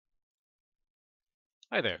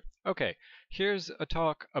Hi there. Okay, here's a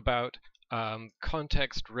talk about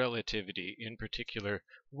context relativity, in particular,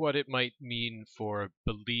 what it might mean for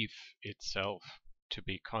belief itself to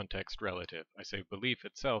be context relative. I say belief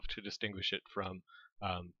itself to distinguish it from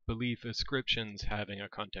belief ascriptions having a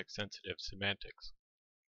context-sensitive semantics.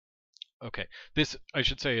 Okay, this, I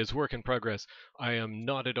should say, is work in progress. I am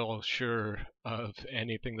not at all sure of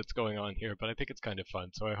anything that's going on here, but I think it's kind of fun,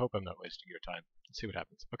 so I hope I'm not wasting your time. Let's see what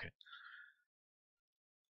happens. Okay.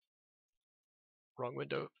 Wrong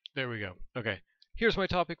window. There we go. Okay. Here's my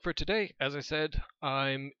topic for today. As I said,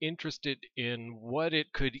 I'm interested in what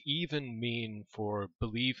it could even mean for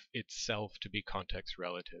belief itself to be context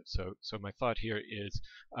relative. So my thought here is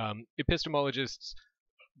epistemologists,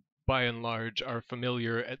 by and large, are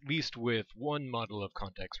familiar at least with one model of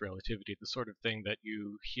context relativity, the sort of thing that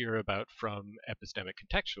you hear about from epistemic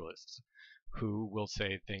contextualists, who will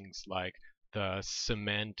say things like the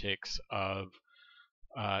semantics of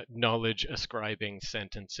knowledge ascribing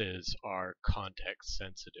sentences are context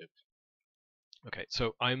sensitive. Okay,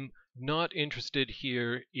 so I'm not interested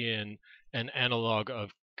here in an analog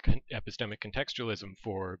of epistemic contextualism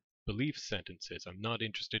for belief sentences. I'm not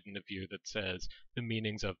interested in a view that says the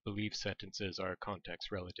meanings of belief sentences are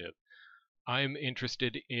context relative. I'm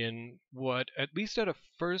interested in what, at least at a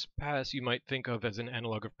first pass, you might think of as an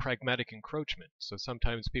analog of pragmatic encroachment. So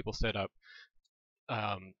sometimes people set up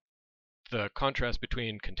um, the contrast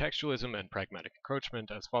between contextualism and pragmatic encroachment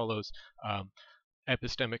as follows.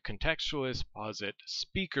 Epistemic contextualists posit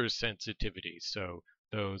speaker sensitivity, so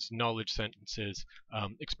those knowledge sentences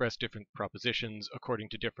express different propositions according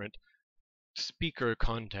to different speaker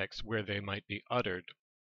contexts where they might be uttered,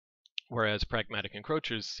 whereas pragmatic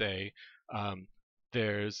encroachers say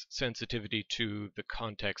there's sensitivity to the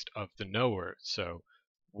context of the knower, so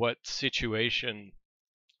what situation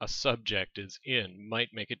a subject is in might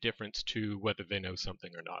make a difference to whether they know something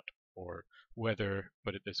or not, or whether,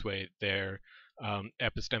 put it this way, their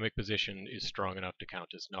epistemic position is strong enough to count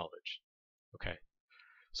as knowledge. Okay,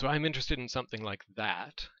 so I'm interested in something like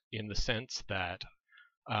that, in the sense that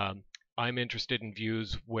I'm interested in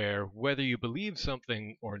views where whether you believe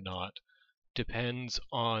something or not depends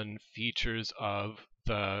on features of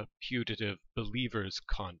the putative believer's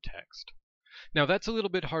context. Now, that's a little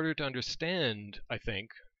bit harder to understand, I think,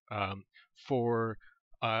 for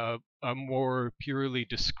a more purely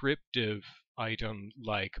descriptive item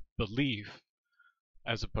like belief,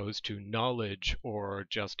 as opposed to knowledge or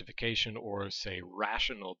justification or, say,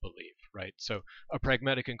 rational belief, right? So a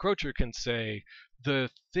pragmatic encroacher can say the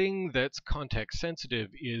thing that's context sensitive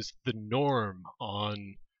is the norm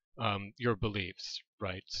on your beliefs,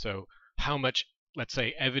 right? So how much, let's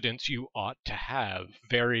say, evidence you ought to have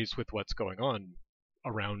varies with what's going on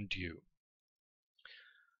around you.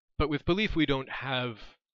 But with belief, we don't have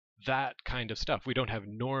that kind of stuff. We don't have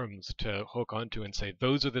norms to hook onto and say,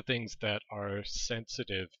 those are the things that are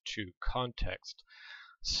sensitive to context.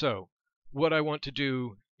 So what I want to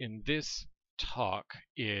do in this talk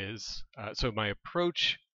is, so my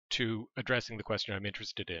approach to addressing the question I'm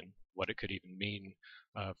interested in, what it could even mean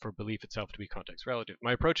for belief itself to be context relative.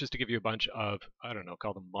 My approach is to give you a bunch of, I don't know,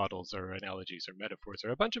 call them models or analogies or metaphors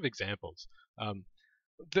or a bunch of examples.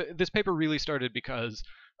 This paper really started because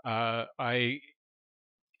I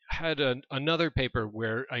had another paper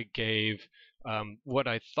where I gave what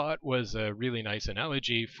I thought was a really nice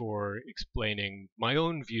analogy for explaining my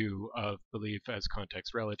own view of belief as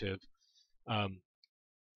context relative. Um,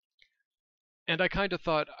 and I kind of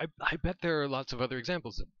thought, I bet there are lots of other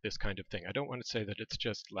examples of this kind of thing. I don't want to say that it's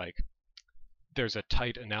just like there's a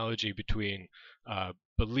tight analogy between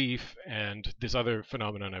belief and this other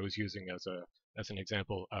phenomenon I was using as an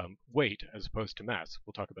example, weight as opposed to mass.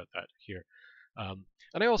 We'll talk about that here.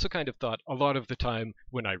 And I also kind of thought a lot of the time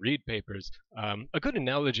when I read papers, a good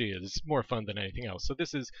analogy is more fun than anything else. So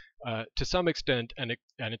this is, to some extent, an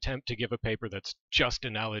attempt to give a paper that's just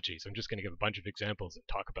analogies. I'm just going to give a bunch of examples and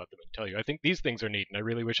talk about them and tell you. I think these things are neat, and I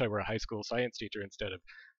really wish I were a high school science teacher instead of,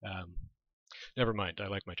 never mind, I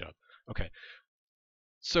like my job. Okay.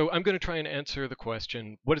 So I'm going to try and answer the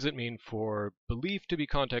question, what does it mean for belief to be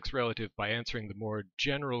context relative, by answering the more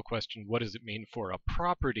general question, what does it mean for a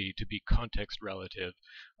property to be context relative,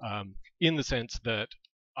 in the sense that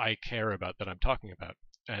I care about, that I'm talking about.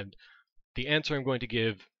 And the answer I'm going to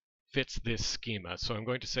give fits this schema. So I'm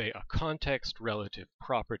going to say a context relative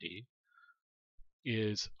property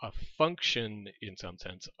is a function, in some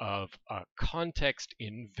sense, of a context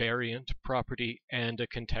invariant property and a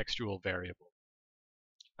contextual variable.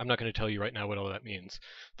 I'm not going to tell you right now what all that means.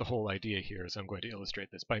 The whole idea here is I'm going to illustrate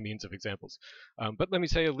this by means of examples. But let me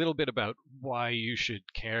say a little bit about why you should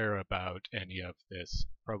care about any of this.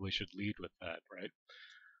 Probably should lead with that,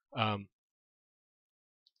 right?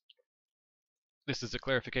 This is a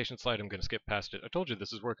clarification slide. I'm going to skip past it. I told you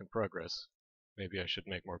this is work in progress. Maybe I should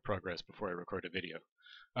make more progress before I record a video.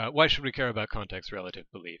 Why should we care about context-relative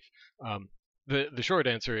belief? The short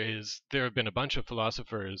answer is there have been a bunch of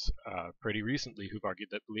philosophers pretty recently who've argued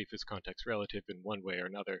that belief is context-relative in one way or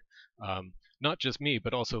another. Not just me,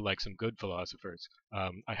 but also like some good philosophers.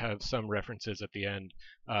 I have some references at the end.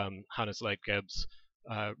 Hannes Leitgeb's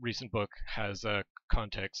recent book has a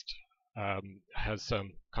has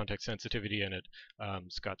some context sensitivity in it.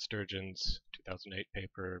 Scott Sturgeon's 2008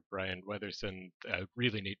 paper, Brian Weatherson, a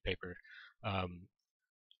really neat paper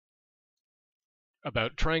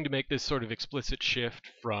about trying to make this sort of explicit shift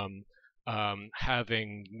from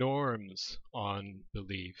having norms on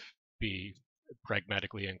belief be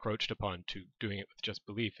pragmatically encroached upon to doing it with just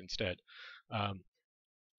belief instead.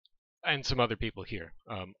 And some other people here.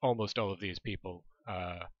 Almost all of these people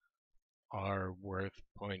are worth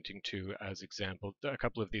pointing to as examples. A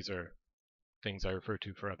couple of these are things I refer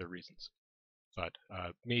to for other reasons. But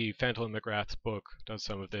Fantel McGrath's book does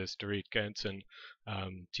some of this. Dorit Gensen,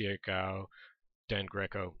 Tie Gao, Dan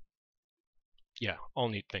Greco. Yeah, all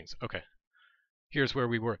neat things. Okay, here's where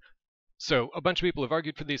we were. So a bunch of people have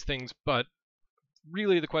argued for these things, but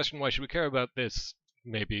really the question, why should we care about this,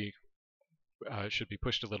 maybe should be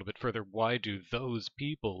pushed a little bit further. Why do those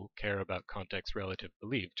people care about context-relative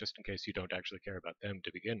belief, just in case you don't actually care about them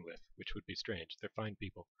to begin with, which would be strange. They're fine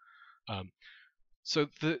people. So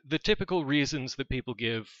the typical reasons that people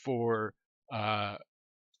give for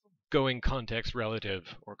going context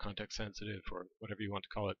relative or context sensitive or whatever you want to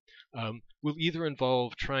call it will either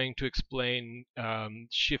involve trying to explain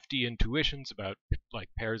shifty intuitions about like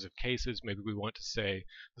pairs of cases. Maybe we want to say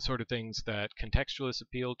the sort of things that contextualists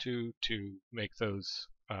appeal to make those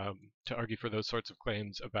to argue for those sorts of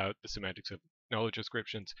claims about the semantics of knowledge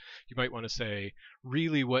descriptions. You might want to say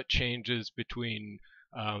really what changes between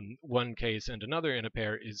one case and another in a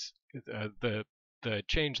pair is the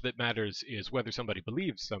change that matters is whether somebody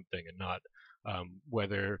believes something and not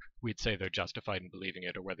whether we'd say they're justified in believing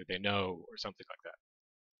it or whether they know or something like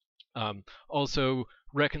that. Also,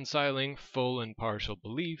 reconciling full and partial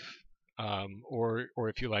belief, or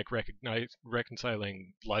if you like,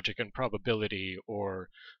 reconciling logic and probability, or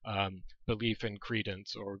belief and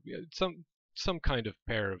credence, or some kind of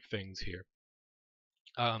pair of things here.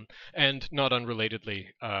 And not unrelatedly,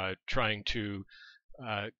 trying to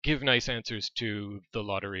give nice answers to the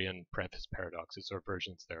Lauterian preface paradoxes or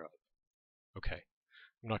versions thereof. Okay,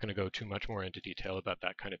 I'm not going to go too much more into detail about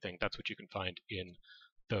that kind of thing. That's what you can find in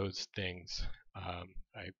those things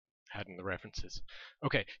I had in the references.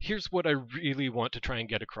 Okay, here's what I really want to try and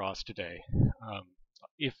get across today.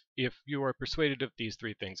 If you are persuaded of these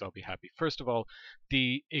three things, I'll be happy. First of all,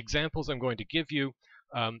 the examples I'm going to give you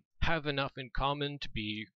have enough in common to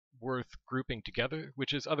be worth grouping together,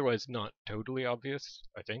 which is otherwise not totally obvious,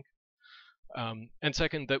 I think. And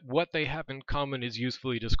second, that what they have in common is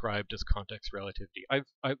usefully described as context relativity.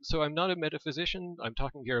 So I'm not a metaphysician. I'm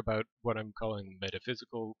talking here about what I'm calling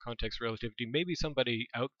metaphysical context relativity. Maybe somebody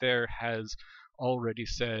out there has already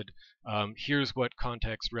said, here's what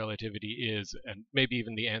context relativity is, and maybe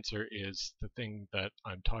even the answer is the thing that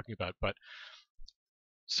I'm talking about. But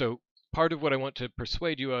so part of what I want to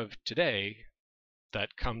persuade you of today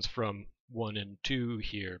that comes from 1 and 2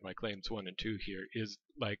 here, my claims 1 and 2 here, is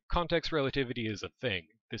like context relativity is a thing.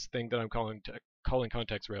 This thing that I'm calling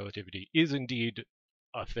context relativity is indeed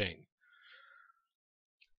a thing.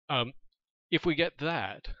 If we get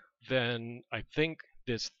that, then I think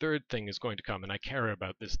this third thing is going to come, and I care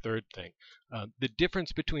about this third thing. The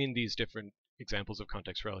difference between these different examples of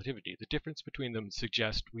context relativity, the difference between them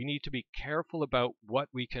suggests we need to be careful about what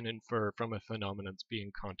we can infer from a phenomenon's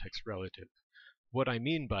being context relative. What I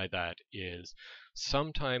mean by that is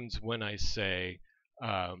sometimes when I say,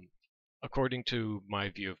 according to my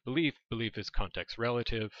view of belief, belief is context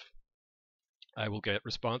relative, I will get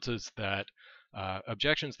responses that,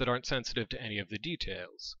 objections that aren't sensitive to any of the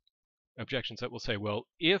details. Objections that will say, well,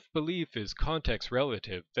 if belief is context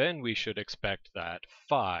relative, then we should expect that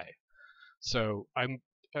phi. So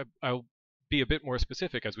I'll be a bit more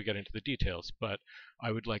specific as we get into the details, but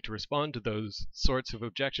I would like to respond to those sorts of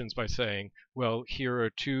objections by saying, well, here are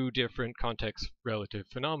two different context relative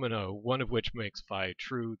phenomena, one of which makes phi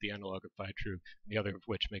true, the analog of phi true, and the other of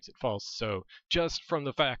which makes it false. So just from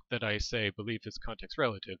the fact that I say belief is context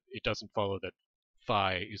relative, it doesn't follow that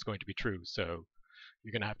phi is going to be true. So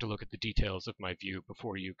you're going to have to look at the details of my view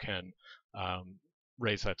before you can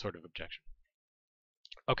raise that sort of objection.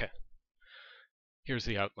 Okay, here's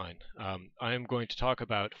the outline. I'm going to talk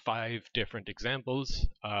about 5 different examples,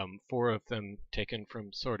 4 of them taken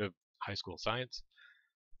from sort of high school science.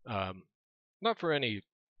 Not for any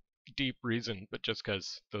deep reason, but just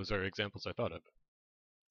because those are examples I thought of.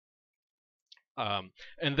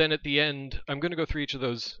 And then at the end, I'm going to go through each of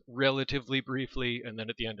those relatively briefly, and then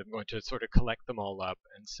at the end I'm going to sort of collect them all up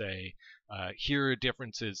and say, here are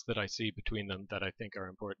differences that I see between them that I think are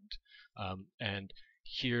important, and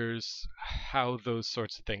here's how those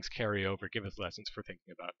sorts of things carry over, give us lessons for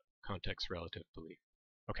thinking about context-relative belief.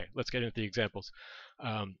 Okay, let's get into the examples.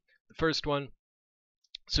 The first one,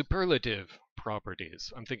 superlative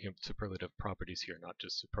properties. I'm thinking of superlative properties here, not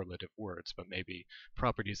just superlative words, but maybe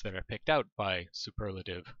properties that are picked out by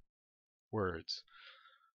superlative words.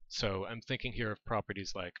 So I'm thinking here of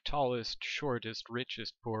properties like tallest, shortest,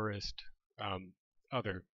 richest, poorest,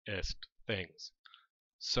 otherest things.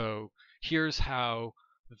 So here's how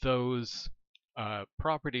those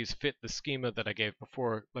properties fit the schema that I gave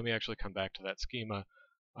before. Let me actually come back to that schema.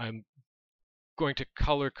 I'm going to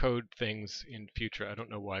color code things in future. I don't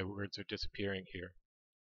know why words are disappearing here.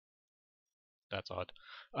 That's odd.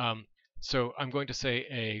 So I'm going to say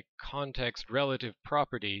a context relative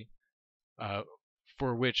property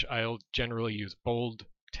for which I'll generally use bold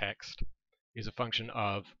text is a function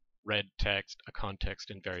of red text, a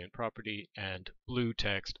context invariant property, and blue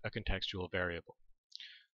text, a contextual variable.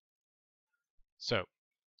 So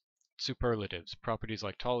superlatives, properties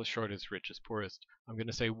like tallest, shortest, richest, poorest. I'm going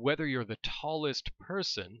to say whether you're the tallest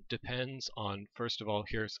person depends on, first of all,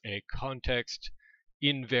 here's a context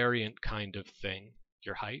invariant kind of thing,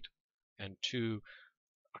 your height, and 2,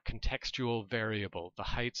 a contextual variable, the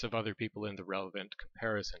heights of other people in the relevant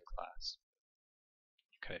comparison class.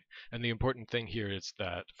 Okay, and the important thing here is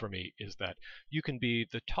that, for me, is that you can be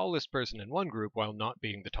the tallest person in one group while not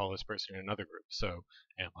being the tallest person in another group. So,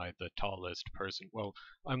 am I the tallest person? Well,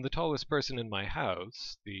 I'm the tallest person in my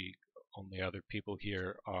house. The only other people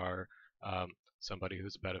here are somebody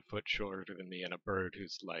who's about a foot shorter than me and a bird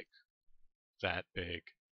who's like that big.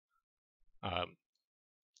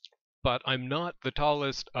 But I'm not the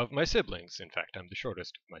tallest of my siblings. In fact, I'm the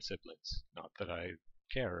shortest of my siblings. Not that I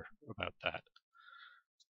care about that.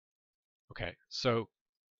 Okay, so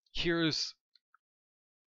here's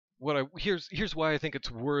why I think it's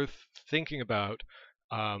worth thinking about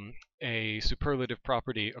a superlative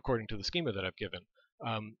property according to the schema that I've given.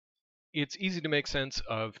 It's easy to make sense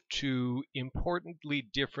of 2 importantly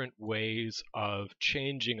different ways of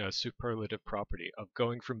changing a superlative property, of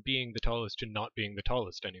going from being the tallest to not being the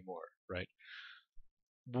tallest anymore, right?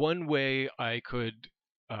 One way I could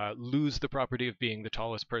lose the property of being the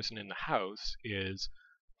tallest person in the house is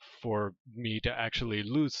for me to actually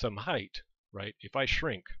lose some height, right? If I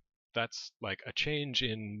shrink, that's like a change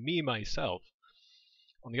in me myself.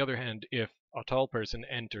 On the other hand, if a tall person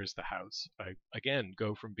enters the house, I again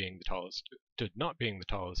go from being the tallest to not being the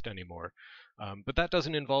tallest anymore. But that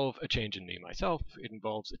doesn't involve a change in me myself. It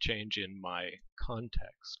involves a change in my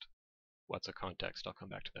context. What's a context? I'll come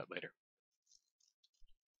back to that later.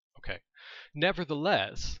 Okay.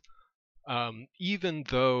 Nevertheless, even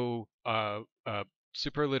though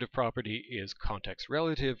superlative property is context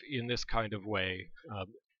relative in this kind of way,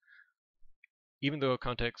 even though a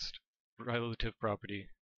context relative property,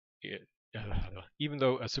 even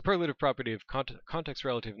though a superlative property of context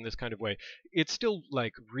relative in this kind of way, it's still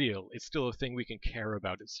like real. It's still a thing we can care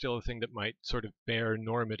about. It's still a thing that might sort of bear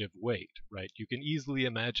normative weight, right? You can easily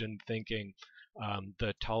imagine thinking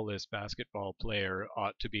the tallest basketball player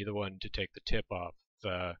ought to be the one to take the tip off.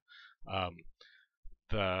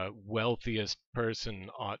 The wealthiest person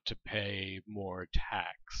ought to pay more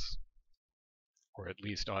tax, or at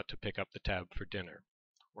least ought to pick up the tab for dinner,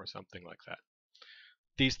 or something like that.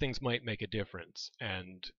 These things might make a difference,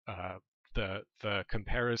 and the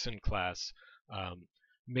comparison class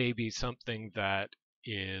may be something that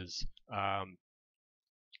is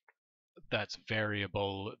that's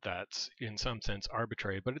variable, that's in some sense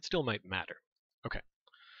arbitrary, but it still might matter. Okay.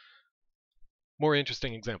 More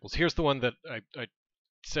interesting examples. Here's the one that I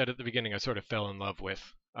said at the beginning I sort of fell in love with.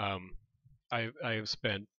 I've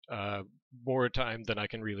spent more time than I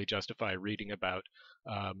can really justify reading about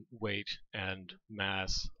weight and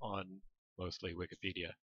mass on mostly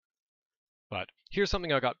Wikipedia. But here's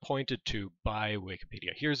something I got pointed to by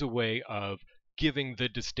Wikipedia. Here's a way of giving the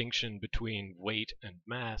distinction between weight and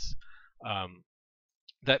mass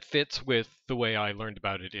that fits with the way I learned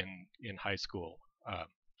about it in high school,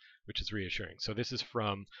 which is reassuring. So this is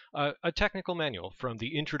from a technical manual from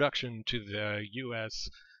the Introduction to the U.S.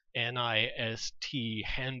 NIST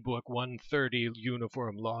Handbook 130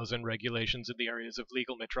 Uniform Laws and Regulations in the Areas of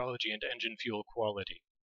Legal Metrology and Engine Fuel Quality.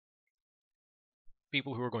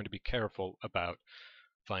 People who are going to be careful about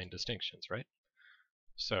fine distinctions, right?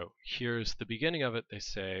 So here's the beginning of it. They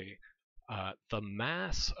say, the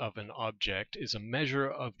mass of an object is a measure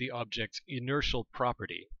of the object's inertial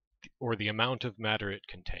property, or the amount of matter it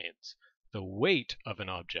contains. The weight of an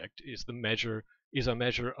object is a measure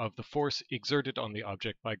of the force exerted on the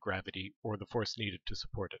object by gravity, or the force needed to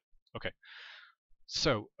support it. Okay,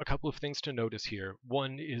 so a couple of things to notice here.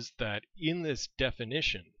 One is that in this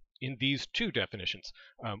definition, in these two definitions,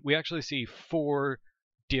 we actually see four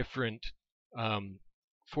different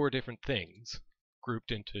things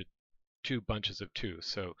grouped into two bunches of two.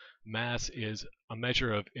 So mass is a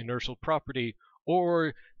measure of inertial property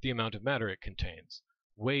or the amount of matter it contains.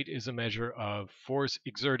 Weight is a measure of force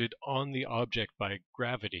exerted on the object by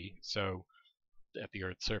gravity. So at the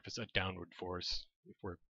Earth's surface, a downward force, if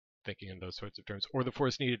we're thinking in those sorts of terms, or the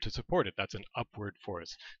force needed to support it. That's an upward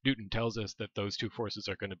force. Newton tells us that those two forces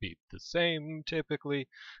are going to be the same typically.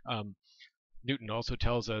 Newton also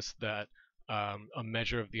tells us that a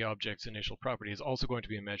measure of the object's initial property is also going to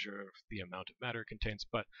be a measure of the amount of matter it contains,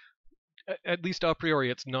 but at least a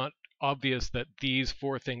priori it's not obvious that these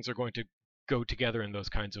four things are going to go together in those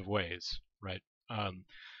kinds of ways, right?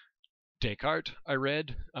 Descartes, I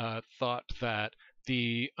read, thought that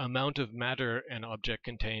the amount of matter an object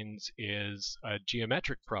contains is a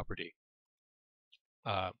geometric property.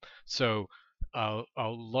 So a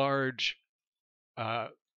large, a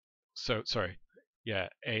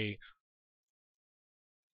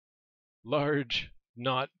large,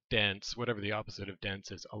 not dense, whatever the opposite of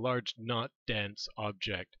dense is, a large, not dense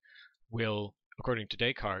object will, according to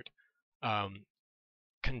Descartes,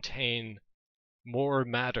 contain more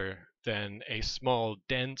matter than a small,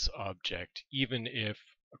 dense object, even if,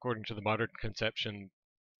 according to the modern conception,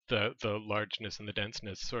 the largeness and the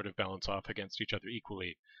denseness sort of balance off against each other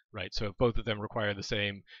equally, right? So if both of them require the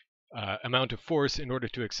same amount of force in order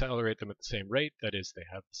to accelerate them at the same rate, that is, they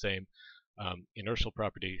have the same inertial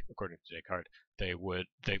property, according to Descartes, they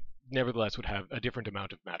nevertheless would have a different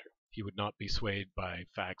amount of matter. He would not be swayed by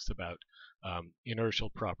facts about inertial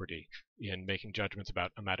property in making judgments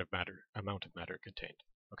about amount of matter contained.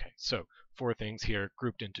 Okay, so four things here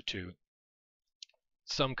grouped into two.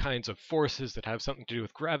 Some kinds of forces that have something to do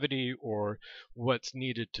with gravity or what's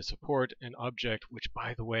needed to support an object, which,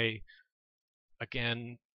 by the way,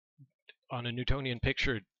 again, on a Newtonian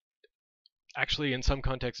picture, actually in some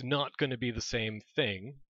contexts not going to be the same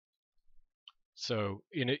thing. So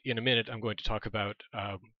in a minute I'm going to talk about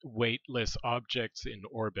weightless objects in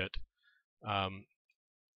orbit.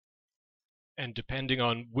 And depending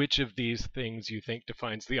on which of these things you think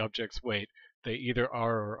defines the object's weight, they either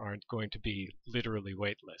are or aren't going to be literally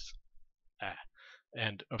weightless.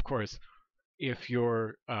 And of course, if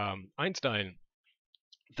you're Einstein,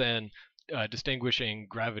 then distinguishing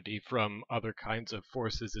gravity from other kinds of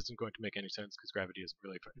forces isn't going to make any sense because gravity isn't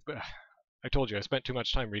really. I told you I spent too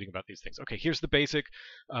much time reading about these things. Okay, here's the basic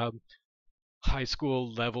high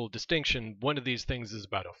school level distinction. One of these things is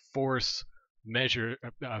about a force measure.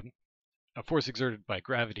 A force exerted by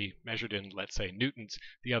gravity measured in, let's say, newtons.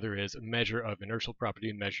 The other is a measure of inertial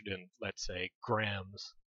property measured in, let's say,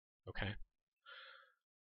 grams. Okay.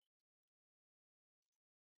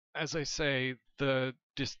 As I say,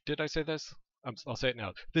 did I say this? I'll say it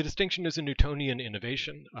now. The distinction is a Newtonian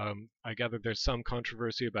innovation. I gather there's some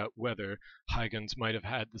controversy about whether Huygens might have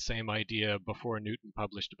had the same idea before Newton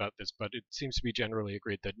published about this, but it seems to be generally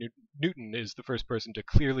agreed that Newton is the first person to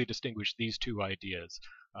clearly distinguish these two ideas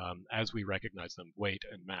as we recognize them, weight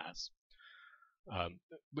and mass.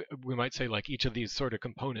 We might say like each of these sort of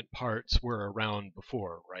component parts were around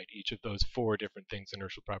before, right? Each of those four different things,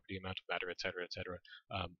 inertial property, amount of matter, etc., etc.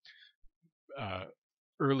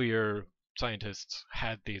 Earlier scientists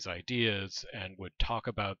had these ideas and would talk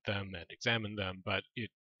about them and examine them, but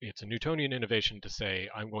it's a Newtonian innovation to say,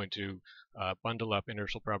 I'm going to bundle up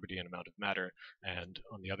inertial property and amount of matter, and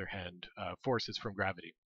on the other hand, forces from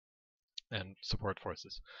gravity and support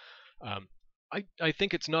forces. I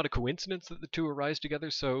think it's not a coincidence that the two arise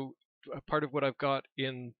together, so part of what I've got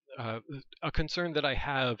in a concern that I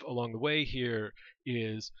have along the way here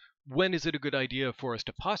is, when is it a good idea for us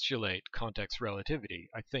to postulate context relativity?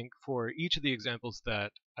 I think for each of the examples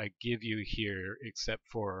that I give you here, except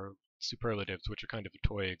for superlatives, which are kind of a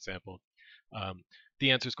toy example,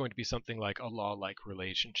 the answer is going to be something like a law-like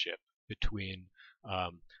relationship between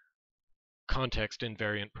context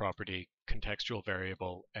invariant property, contextual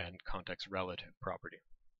variable, and context relative property.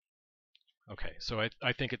 Okay, so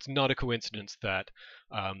I think it's not a coincidence that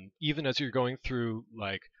even as you're going through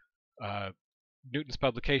like Newton's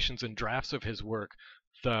publications and drafts of his work,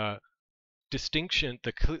 the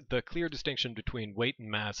the clear distinction between weight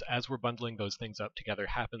and mass as we're bundling those things up together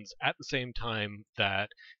happens at the same time that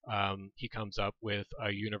he comes up with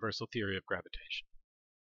a universal theory of gravitation.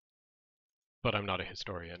 But I'm not a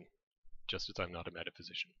historian, just as I'm not a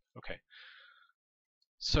metaphysician. Okay.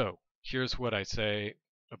 So here's what I say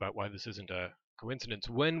about why this isn't a coincidence.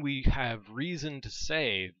 When we have reason to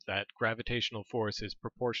say that gravitational force is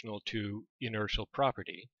proportional to inertial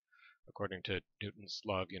property, according to Newton's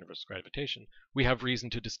law of universal gravitation, we have reason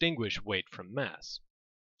to distinguish weight from mass.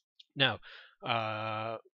 Now,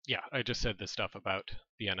 yeah, I just said this stuff about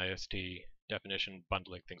the NIST definition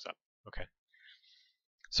bundling things up. Okay.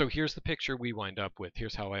 So here's the picture we wind up with.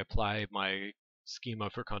 Here's how I apply my schema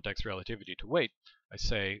for context relativity to weight. I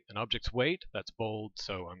say an object's weight, that's bold,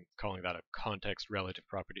 so I'm calling that a context relative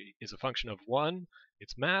property, is a function of 1,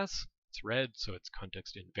 its mass, it's red, so it's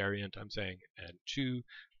context invariant, I'm saying, and 2,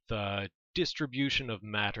 the distribution of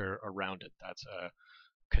matter around it. That's a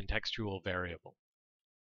contextual variable.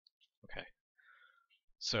 Okay.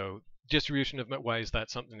 So distribution of why is that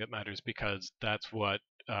something that matters? Because that's what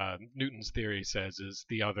Newton's theory says is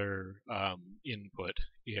the other input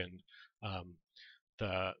in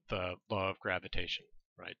the law of gravitation,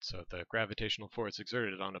 right? So the gravitational force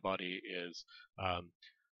exerted on a body is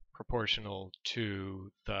proportional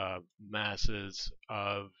to the masses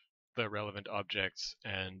of the relevant objects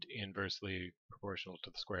and inversely proportional to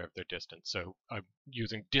the square of their distance. So I'm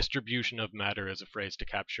using distribution of matter as a phrase to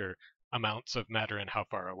capture amounts of matter and how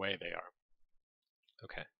far away they are.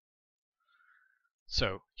 Okay.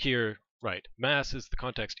 So here, right, mass is the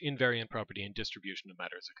context invariant property and distribution of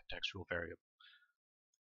matter is a contextual variable.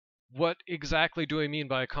 What exactly do I mean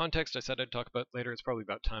by context? I said I'd talk about later. It's probably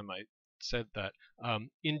about time I said that.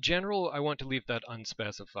 In general, I want to leave that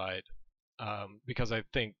unspecified because I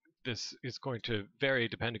think this is going to vary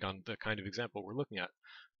depending on the kind of example we're looking at.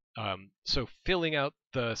 So filling out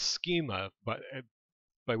the schema,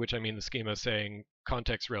 by which I mean the schema saying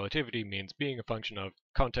context relativity means being a function of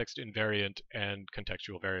context invariant and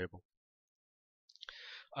contextual variable.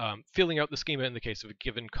 Filling out the schema in the case of a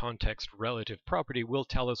given context relative property will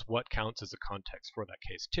tell us what counts as a context for that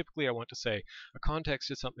case. Typically, I want to say a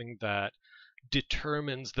context is something that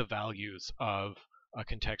determines the values of a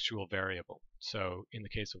contextual variable. So in the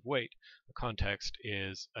case of weight, a context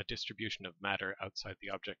is a distribution of matter outside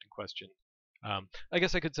the object in question. I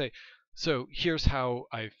guess I could say, so here's how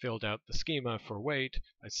I filled out the schema for weight.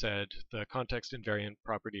 I said the context invariant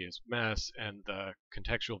property is mass and the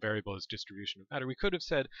contextual variable is distribution of matter. We could have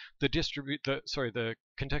said the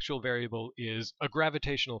contextual variable is a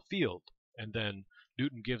gravitational field, and then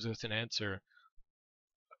Newton gives us an answer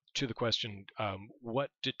to the question, what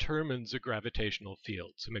determines a gravitational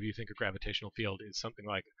field? So maybe you think a gravitational field is something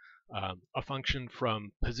like a function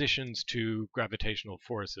from positions to gravitational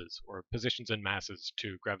forces, or positions and masses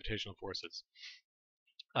to gravitational forces.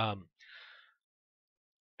 And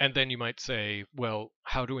then you might say, well,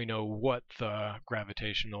 how do we know what the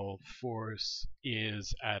gravitational force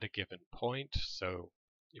is at a given point? So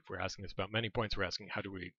if we're asking this about many points, we're asking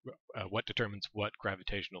what determines what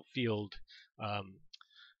gravitational field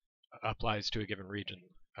applies to a given region?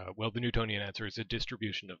 Well, the Newtonian answer is a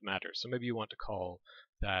distribution of matter. So maybe you want to call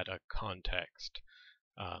that a context.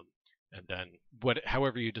 And then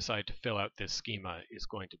however you decide to fill out this schema is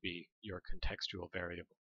going to be your contextual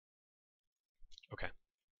variable. Okay.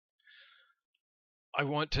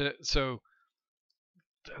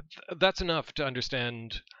 That's enough to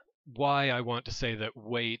understand why I want to say that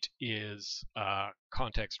weight is a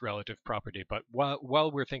context relative property. But while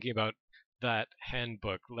we're thinking about that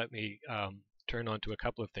handbook, let me turn on to a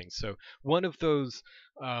couple of things. So one of those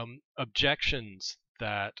objections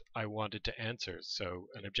that I wanted to answer, so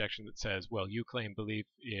an objection that says, well, you claim belief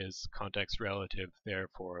is context relative,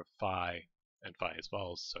 therefore phi and phi is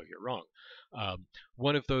false, so you're wrong.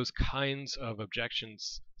 One of those kinds of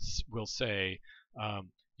objections will say,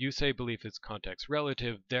 you say belief is context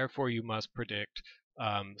relative, therefore you must predict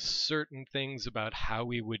certain things about how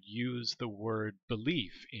we would use the word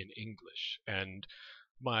belief in English. And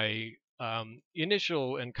my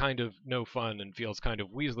initial and kind of no fun and feels kind of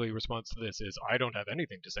weaselly response to this is, I don't have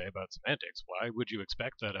anything to say about semantics. Why would you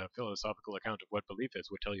expect that a philosophical account of what belief is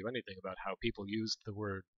would tell you anything about how people use the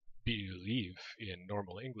word believe in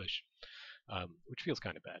normal English? Which feels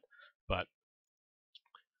kind of bad. But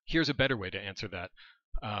here's a better way to answer that.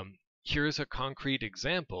 Here's a concrete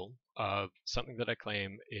example of something that I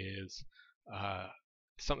claim is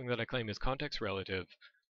context relative,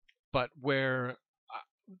 but where,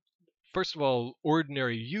 first of all,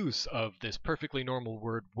 ordinary use of this perfectly normal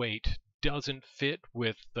word weight doesn't fit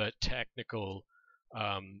with the technical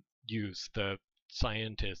use, the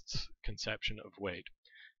scientists' conception of weight.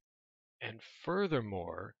 And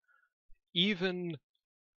furthermore, even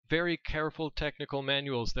very careful technical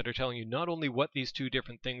manuals that are telling you not only what these two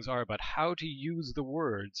different things are, but how to use the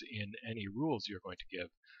words in any rules you're going to give,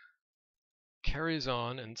 carries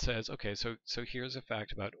on and says, okay, so here's a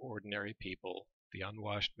fact about ordinary people, the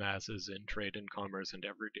unwashed masses in trade and commerce and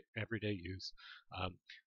everyday use,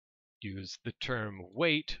 use the term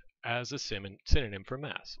weight as a synonym for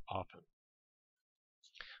mass often.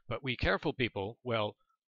 But we careful people, well,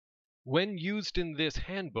 when used in this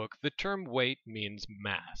handbook, the term weight means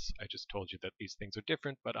mass. I just told you that these things are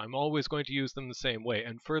different, but I'm always going to use them the same way.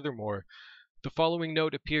 And furthermore, the following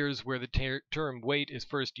note appears where the term weight is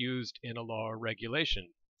first used in a law or regulation.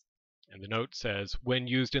 And the note says, when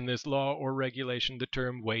used in this law or regulation, the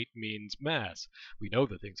term weight means mass. We know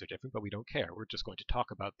that things are different, but we don't care. We're just going to talk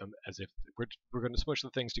about them as if we're going to smush the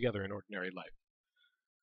things together in ordinary life.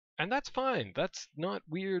 And that's fine. That's not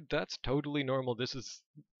weird. That's totally normal. This is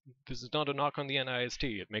not a knock on the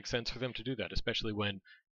NIST. It makes sense for them to do that, especially when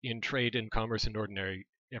in trade and commerce and ordinary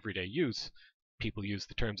everyday use, people use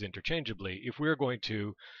the terms interchangeably. If we're going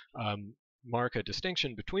to mark a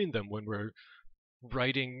distinction between them when we're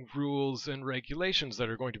writing rules and regulations that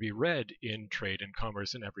are going to be read in trade and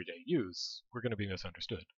commerce and everyday use, we're going to be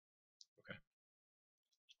misunderstood. Okay.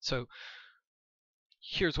 So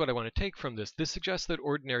here's what I want to take from this. This suggests that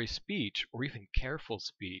ordinary speech, or even careful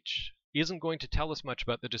speech, isn't going to tell us much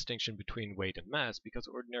about the distinction between weight and mass, because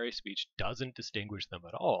ordinary speech doesn't distinguish them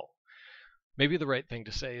at all. Maybe the right thing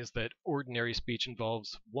to say is that ordinary speech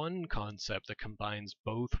involves one concept that combines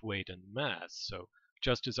both weight and mass. So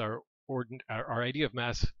just as our idea of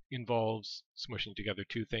mass involves smushing together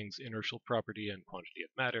two things, inertial property and quantity of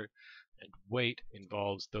matter, and weight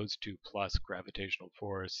involves those two plus gravitational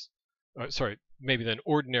force. Maybe then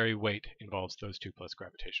ordinary weight involves those two plus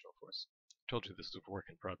gravitational force. I told you this is a work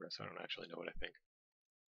in progress. I don't actually know what I think.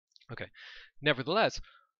 Okay. Nevertheless,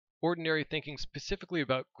 ordinary thinking specifically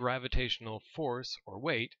about gravitational force or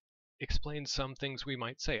weight explains some things we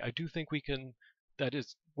might say. I do think we can, that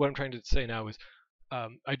is, what I'm trying to say now is,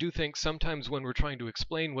 I do think sometimes when we're trying to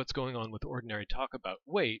explain what's going on with ordinary talk about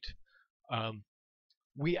weight,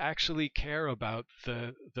 we actually care about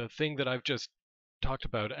the thing that I've just talked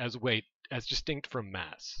about as weight as distinct from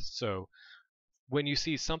mass. So when you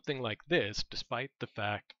see something like this, despite the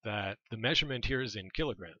fact that the measurement here is in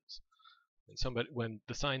kilograms, and when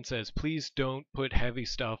the sign says, please don't put heavy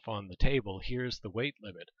stuff on the table, here's the weight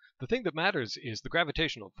limit, the thing that matters is the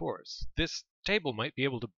gravitational force. This table might be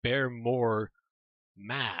able to bear more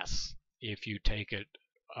mass if you take it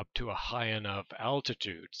up to a high enough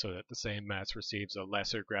altitude so that the same mass receives a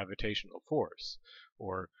lesser gravitational force.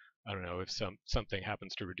 Or, I don't know, if something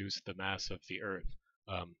happens to reduce the mass of the Earth.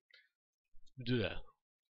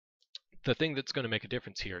 The thing that's going to make a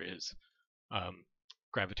difference here is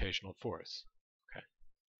gravitational force. Okay.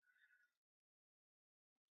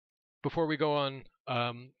 Before we go on,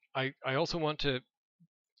 I also want to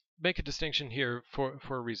make a distinction here for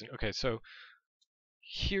a reason. Okay, so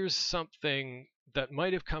here's something that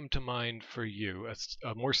might have come to mind for you,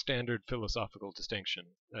 a more standard philosophical distinction,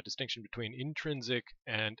 a distinction between intrinsic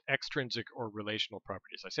and extrinsic or relational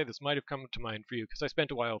properties. I say this might have come to mind for you because I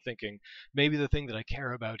spent a while thinking maybe the thing that I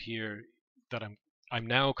care about here that I'm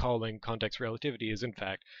now calling context relativity is in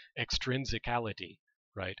fact extrinsicality,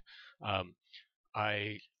 right?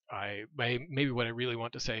 Maybe what I really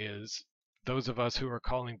want to say is those of us who are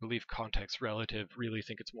calling belief context relative really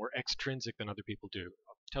think it's more extrinsic than other people do.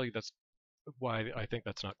 I'll tell you that's why I think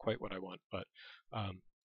that's not quite what I want, but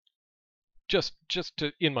just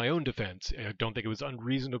to, in my own defense, I don't think it was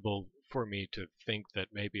unreasonable for me to think that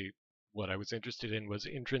maybe what I was interested in was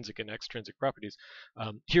intrinsic and extrinsic properties.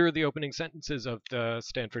 Here are the opening sentences of the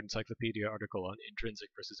Stanford Encyclopedia article on intrinsic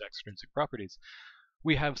versus extrinsic properties.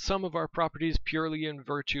 We have some of our properties purely in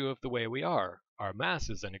virtue of the way we are. Our mass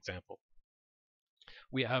is an example.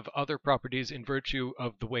 We have other properties in virtue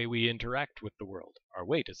of the way we interact with the world. Our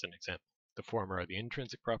weight is an example. The former are the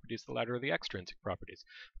intrinsic properties, the latter are the extrinsic properties.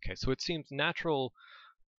 Okay, so it seems natural,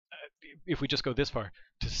 if we just go this far,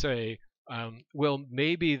 to say, well,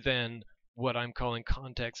 maybe then what I'm calling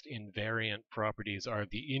context invariant properties are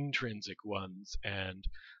the intrinsic ones, and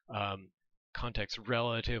context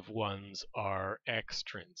relative ones are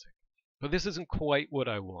extrinsic. But this isn't quite what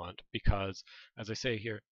I want, because, as I say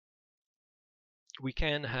here, we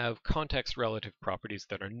can have context relative properties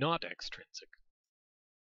that are not extrinsic.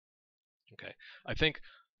 Okay, I think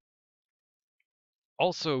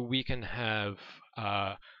also we can have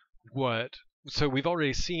what so we've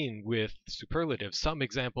already seen with superlatives some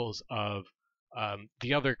examples of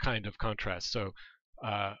the other kind of contrast. So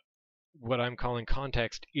uh, what I'm calling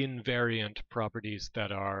context invariant properties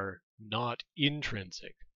that are not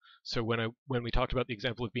intrinsic. So when we talked about the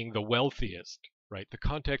example of being the wealthiest, right, the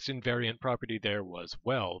context invariant property there was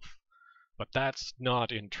wealth, but that's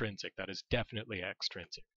not intrinsic. That is definitely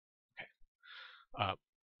extrinsic. Okay.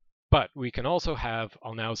 But we can also have,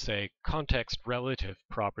 I'll now say, context relative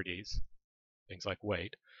properties, things like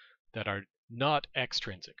weight, that are not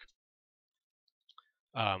extrinsic.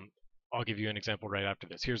 I'll give you an example right after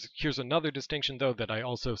this. Here's another distinction, though, that I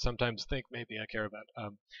also sometimes think maybe I care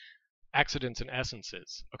about. Accidents and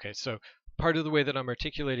essences. Okay, so part of the way that I'm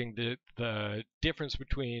articulating the difference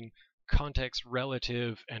between context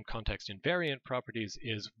relative and context invariant properties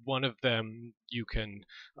is one of them you can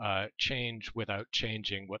change without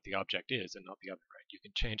changing what the object is, and not the other, right? You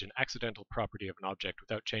can change an accidental property of an object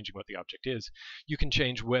without changing what the object is. You can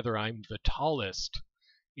change whether I'm the tallest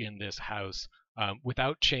in this house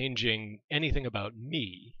without changing anything about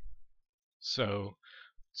me. So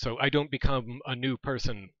I don't become a new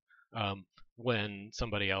person when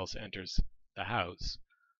somebody else enters the house.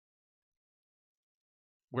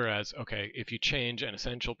 Whereas, okay, if you change an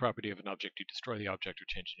essential property of an object, you destroy the object or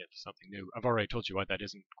change it into something new. I've already told you why that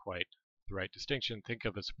isn't quite the right distinction. Think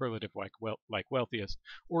of a superlative like wealthiest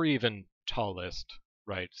or even tallest,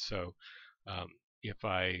 right? So if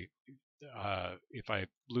I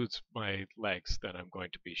lose my legs, then I'm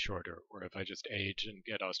going to be shorter. Or if I just age and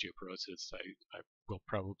get osteoporosis, I will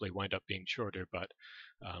probably wind up being shorter. But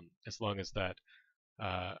as long as that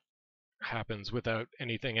happens without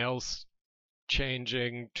anything else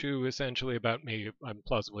changing too essentially about me, I'm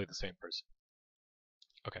plausibly the same person.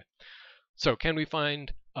 Okay. So can we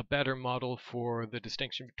find a better model for the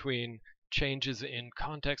distinction between changes in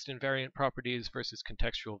context invariant properties versus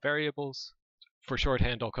contextual variables? For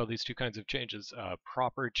shorthand, I'll call these two kinds of changes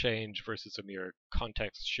proper change versus a mere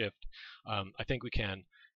context shift. I think we can,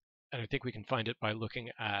 and I think we can find it by looking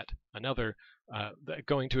at another,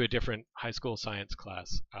 going to a different high school science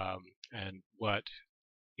class, and what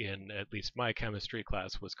in at least my chemistry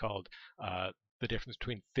class was called the difference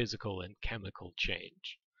between physical and chemical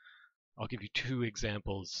change. I'll give you two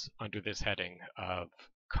examples under this heading of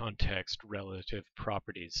context relative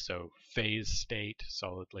properties. So phase state,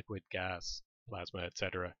 solid, liquid, gas, plasma,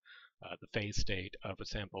 etc., the phase state of a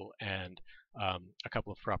sample, and a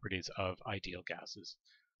couple of properties of ideal gases.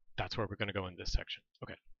 That's where we're going to go in this section.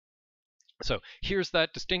 Okay. So here's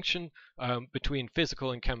that distinction between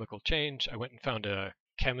physical and chemical change. I went and found a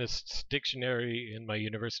chemist's dictionary in my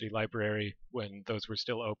university library when those were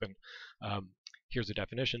still open. Here's a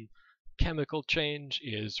definition. Chemical change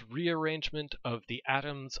is rearrangement of the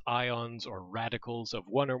atoms, ions, or radicals of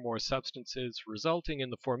one or more substances, resulting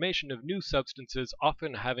in the formation of new substances,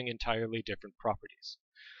 often having entirely different properties.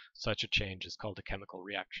 Such a change is called a chemical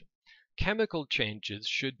reaction. Chemical changes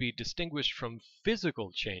should be distinguished from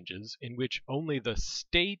physical changes in which only the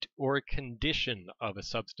state or condition of a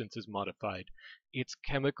substance is modified, its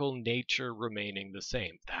chemical nature remaining the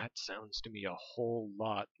same. That sounds to me a whole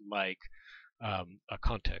lot like a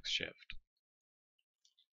context shift.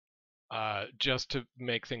 Just to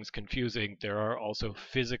make things confusing, there are also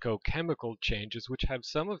physico-chemical changes which have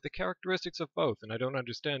some of the characteristics of both, and I don't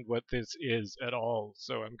understand what this is at all,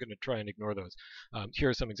 so I'm going to try and ignore those. Here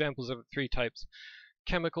are some examples of the three types.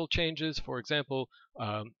 Chemical changes, for example,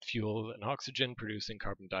 fuel and oxygen producing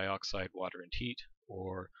carbon dioxide, water, and heat,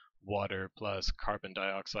 or water plus carbon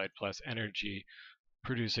dioxide plus energy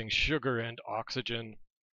producing sugar and oxygen.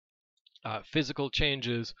 Physical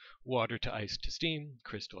changes, water to ice to steam,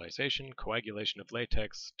 crystallization, coagulation of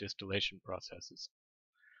latex, distillation processes.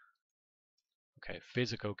 Okay,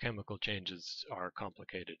 physico-chemical changes are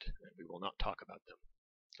complicated, and we will not talk about them.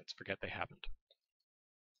 Let's forget they happened.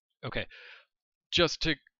 Okay, just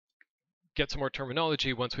to get some more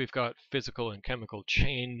terminology, once we've got physical and chemical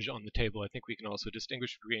change on the table, I think we can also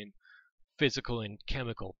distinguish between physical and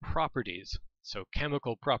chemical properties. So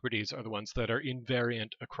chemical properties are the ones that are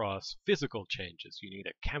invariant across physical changes. You need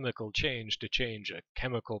a chemical change to change a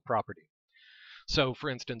chemical property. So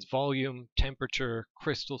for instance, volume, temperature,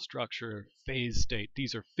 crystal structure, phase state,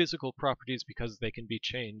 these are physical properties because they can be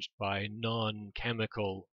changed by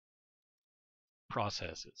non-chemical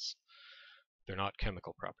processes. They're not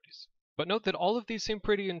chemical properties. But note that all of these seem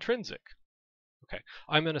pretty intrinsic. Okay,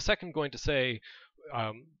 I'm in a second going to say,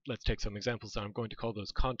 let's take some examples, and I'm going to call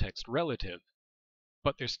those context relative,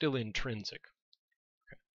 but they're still intrinsic.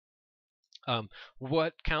 Okay.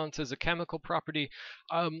 What counts as a chemical property?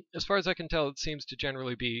 As far as I can tell, it seems to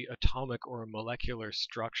generally be atomic or molecular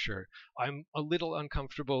structure. I'm a little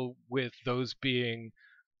uncomfortable with those being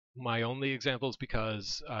my only examples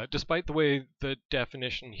because despite the way the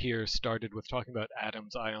definition here started with talking about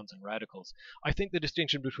atoms, ions, and radicals, I think the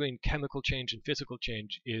distinction between chemical change and physical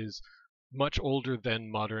change is much older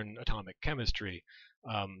than modern atomic chemistry,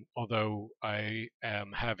 although I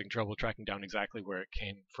am having trouble tracking down exactly where it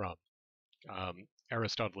came from.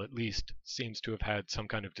 Aristotle at least seems to have had some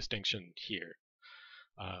kind of distinction here.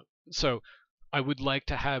 So I would like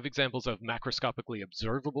to have examples of macroscopically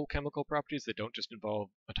observable chemical properties that don't just involve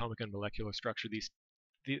atomic and molecular structure.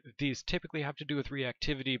 These typically have to do with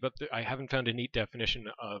reactivity, but I haven't found a neat definition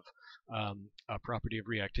of a property of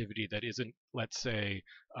reactivity that isn't, let's say,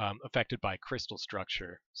 affected by crystal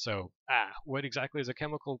structure. So, what exactly is a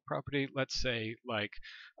chemical property? Let's say, like,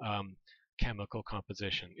 chemical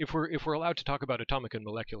composition. If we're allowed to talk about atomic and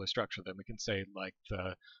molecular structure, then we can say like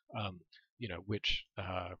the which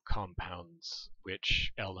compounds,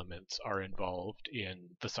 which elements are involved in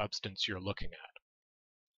the substance you're looking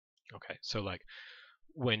at. Okay, so like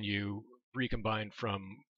when you recombine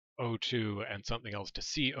from O2 and something else to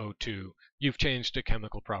CO2, you've changed a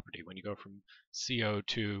chemical property. When you go from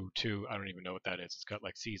CO2 to, I don't even know what that is, it's got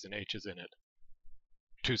like C's and H's in it,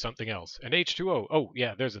 to something else. And H2O, oh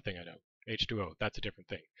yeah, there's a thing I know. H2O, that's a different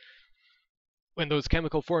thing. When those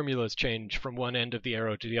chemical formulas change from one end of the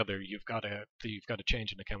arrow to the other, you've got a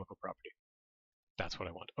change in the chemical property. That's what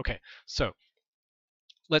I want. Okay, so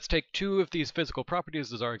let's take two of these physical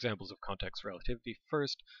properties as our examples of context relativity.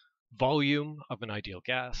 First, volume of an ideal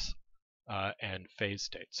gas, and phase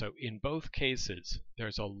state. So in both cases,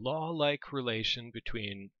 there's a law-like relation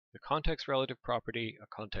between the context relative property, a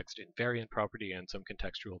context invariant property, and some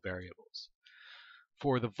contextual variables.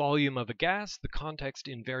 For the volume of a gas, the context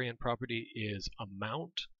invariant property is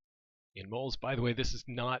amount in moles. By the way, this is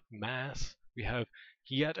not mass. We have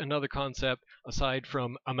yet another concept aside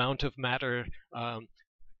from amount of matter,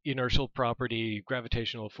 inertial property,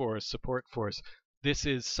 gravitational force, support force. This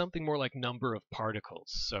is something more like number of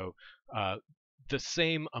particles. So the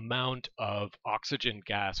same amount of oxygen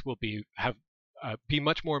gas will be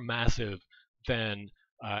much more massive than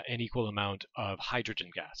an equal amount of hydrogen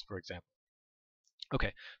gas, for example.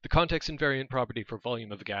 Okay, the context invariant property for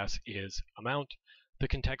volume of a gas is amount. The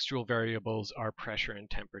contextual variables are pressure and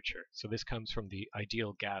temperature. So this comes from the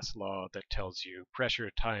ideal gas law that tells you pressure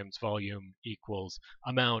times volume equals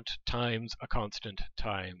amount times a constant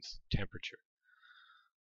times temperature.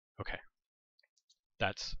 Okay,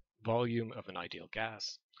 that's volume of an ideal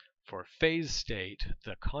gas. For phase state,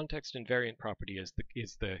 the context invariant property is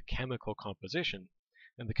the chemical composition,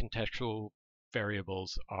 and the contextual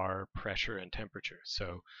variables are pressure and temperature.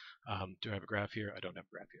 So do I have a graph here? I don't have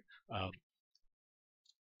a graph here.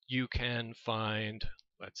 You can find,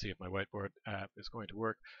 let's see if my whiteboard app is going to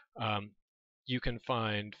work. You can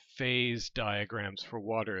find phase diagrams for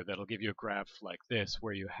water that'll give you a graph like this,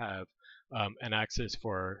 where you have an axis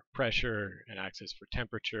for pressure, an axis for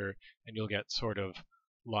temperature, and you'll get sort of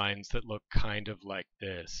lines that look kind of like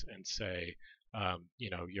this and say,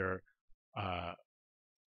 you're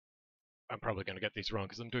I'm probably going to get these wrong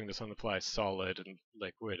because I'm doing this on the fly, solid and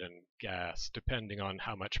liquid and gas, depending on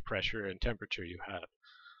how much pressure and temperature you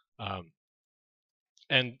have.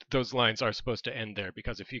 And those lines are supposed to end there,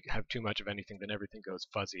 because if you have too much of anything, then everything goes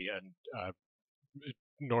fuzzy, and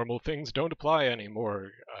normal things don't apply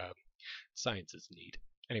anymore. Science is neat.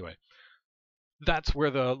 Anyway, that's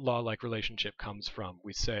where the law-like relationship comes from.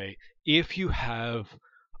 We say, if you have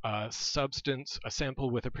a substance, a sample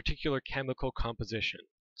with a particular chemical composition,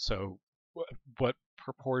 so what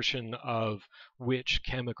proportion of which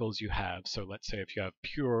chemicals you have. So let's say if you have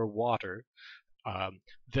pure water,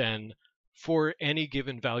 then for any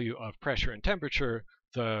given value of pressure and temperature,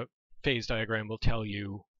 the phase diagram will tell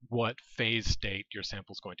you what phase state your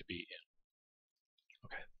sample is going to be in.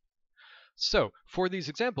 Okay. So for these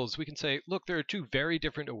examples, we can say, look, there are two very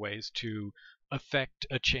different ways to affect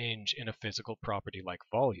a change in a physical property like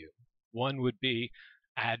volume. One would be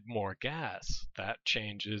add more gas. That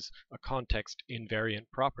changes a context invariant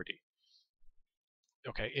property.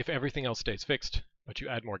 Okay, if everything else stays fixed, but you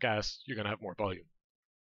add more gas, you're going to have more volume.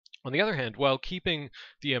 On the other hand, while keeping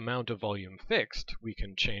the amount of volume fixed, we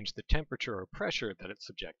can change the temperature or pressure that it's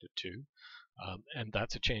subjected to, and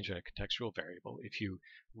that's a change in a contextual variable. If you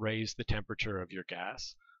raise the temperature of your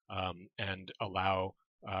gas and allow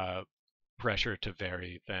pressure to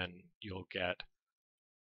vary, then you'll get,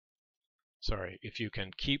 if you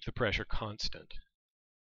can keep the pressure constant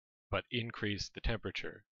but increase the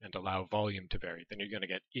temperature and allow volume to vary, then you're going to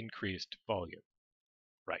get increased volume.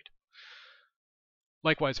 Right.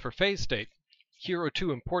 Likewise for phase state, here are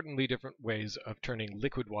two importantly different ways of turning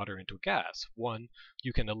liquid water into a gas. One,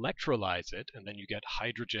 you can electrolyze it, and then you get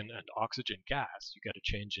hydrogen and oxygen gas. You get a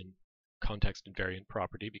change in context invariant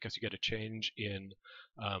property because you get a change in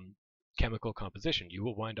chemical composition. You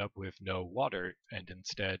will wind up with no water, and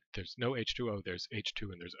instead there's no H2O, there's H2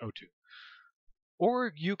 and there's O2.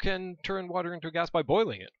 Or you can turn water into a gas by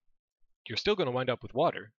boiling it. You're still going to wind up with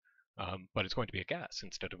water, but it's going to be a gas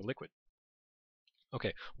instead of a liquid.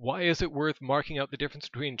 Okay, why is it worth marking out the difference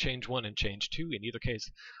between change 1 and change 2 in either case?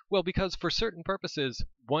 Well, because for certain purposes,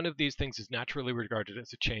 one of these things is naturally regarded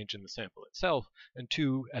as a change in the sample itself, and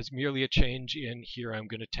two, as merely a change in, here I'm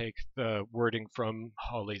going to take the wording from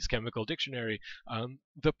Hawley's chemical dictionary,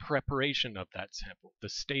 the preparation of that sample, the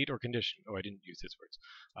state or condition. Oh, I didn't use his words.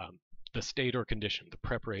 The state or condition, the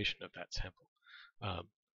preparation of that sample.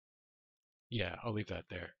 Yeah, I'll leave that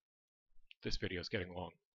there. This video is getting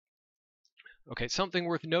long. Okay, something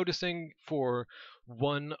worth noticing for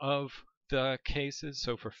one of the cases,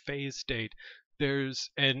 so for phase state,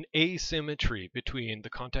 there's an asymmetry between the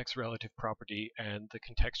context relative property and the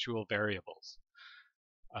contextual variables.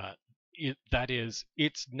 That is,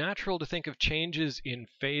 it's natural to think of changes in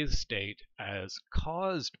phase state as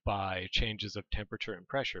caused by changes of temperature and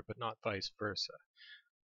pressure, but not vice versa.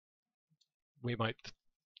 We might,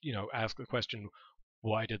 ask the question,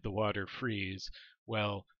 why did the water freeze?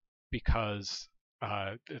 Well, because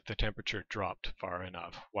the temperature dropped far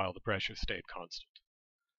enough while the pressure stayed constant.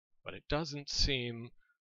 But it doesn't seem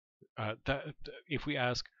that if we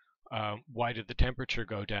ask why did the temperature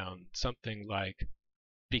go down, something like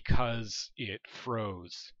because it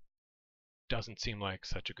froze doesn't seem like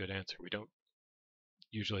such a good answer. We don't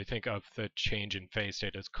usually think of the change in phase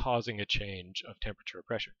state as causing a change of temperature or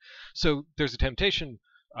pressure. So there's a temptation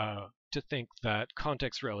to think that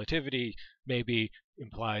context relativity maybe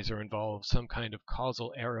implies or involves some kind of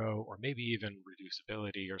causal arrow, or maybe even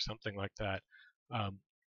reducibility or something like that.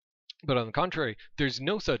 But on the contrary, there's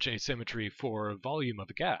no such asymmetry for volume of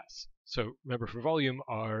a gas. So remember, for volume,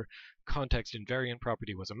 our context invariant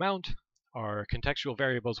property was amount, our contextual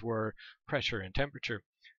variables were pressure and temperature.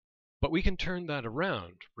 But we can turn that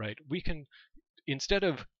around, right? We can, instead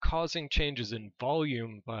of causing changes in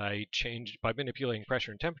volume by manipulating pressure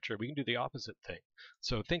and temperature, we can do the opposite thing.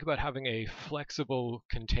 So think about having a flexible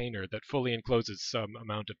container that fully encloses some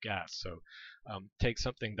amount of gas. So take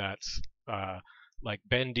something that's like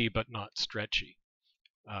bendy but not stretchy.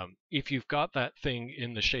 If you've got that thing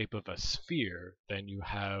in the shape of a sphere, then you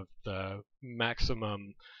have the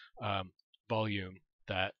maximum volume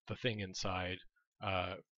that the thing inside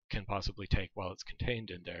can possibly take while it's contained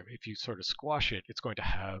in there. If you sort of squash it, it's going to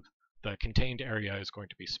have, the contained area is going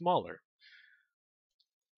to be smaller.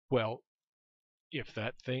 Well, if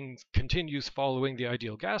that thing continues following the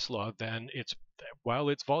ideal gas law, then while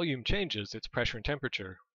its volume changes, its pressure and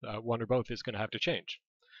temperature, one or both, is going to have to change.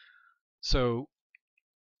 So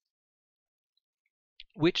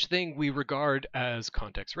which thing we regard as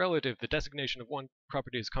context relative, the designation of one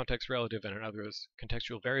property as context relative and another as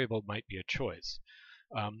contextual variable, might be a choice.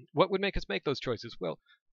 What would make us make those choices? Well,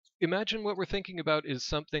 imagine what we're thinking about is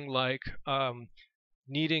something like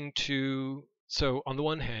needing to, so on the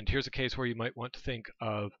one hand, here's a case where you might want to think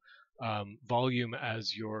of volume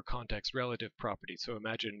as your context relative property. So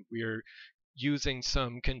imagine we're using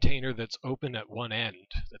some container that's open at one end,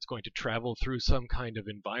 that's going to travel through some kind of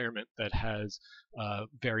environment that has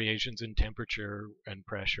variations in temperature and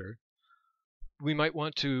pressure. We might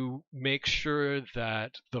want to make sure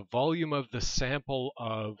that the volume of the sample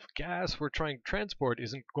of gas we're trying to transport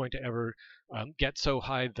isn't going to ever get so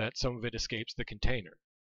high that some of it escapes the container.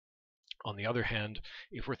 On the other hand,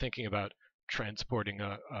 if we're thinking about transporting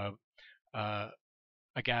a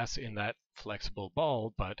gas in that flexible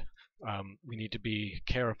ball, but we need to be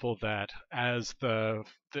careful that as the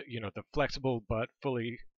flexible but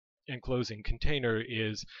fully enclosing container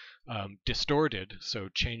is distorted, so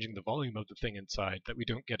changing the volume of the thing inside, that we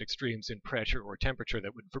don't get extremes in pressure or temperature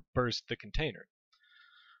that would burst the container.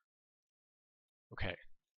 Okay.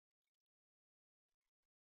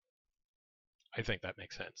 I think that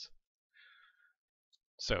makes sense.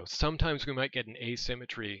 So sometimes we might get an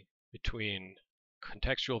asymmetry between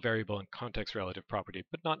contextual variable and context relative property,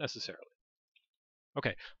 but not necessarily.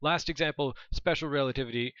 Okay, last example, special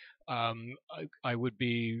relativity. I would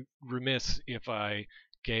be remiss if I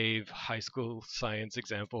gave high school science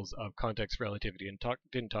examples of context relativity and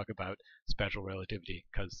didn't talk about special relativity,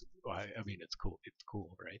 because, well, I mean, it's cool. It's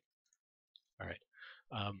cool, right? All right.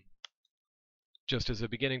 just as a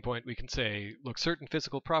beginning point, we can say, look, certain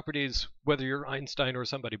physical properties, whether you're Einstein or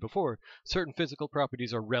somebody before, certain physical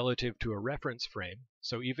properties are relative to a reference frame.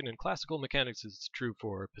 So even in classical mechanics, it's true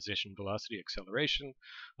for position, velocity, acceleration.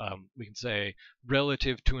 We can say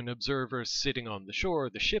relative to an observer sitting on the shore,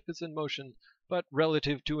 the ship is in motion, but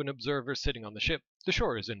relative to an observer sitting on the ship, the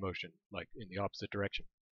shore is in motion, like in the opposite direction.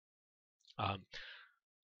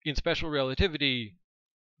 In special relativity,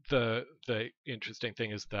 the interesting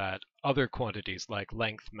thing is that other quantities like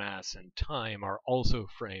length, mass, and time are also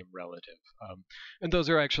frame relative. And those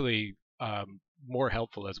are actually more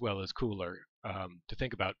helpful as well as cooler to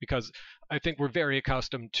think about, because I think we're very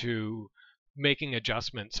accustomed to making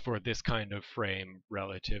adjustments for this kind of frame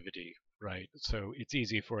relativity, right? So it's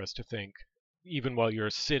easy for us to think, even while you're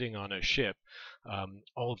sitting on a ship,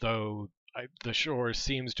 although the shore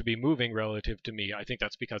seems to be moving relative to me, I think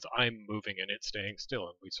that's because I'm moving and it's staying still,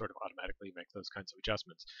 and we sort of automatically make those kinds of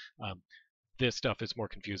adjustments. This stuff is more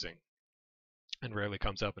confusing and rarely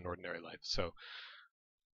comes up in ordinary life. So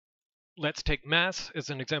let's take mass as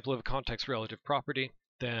an example of a context relative property.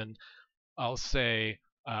 Then I'll say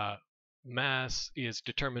mass is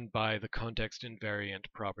determined by the context invariant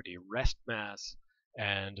property rest mass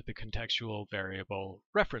and the contextual variable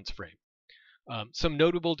reference frame. Some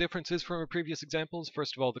notable differences from our previous examples.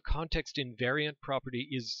 First of all, the context invariant property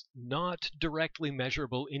is not directly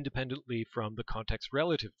measurable independently from the context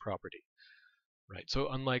relative property. Right. So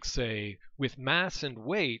unlike, say, with mass and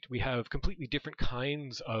weight, we have completely different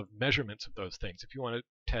kinds of measurements of those things. If you want to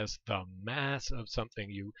test the mass of something,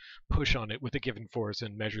 you push on it with a given force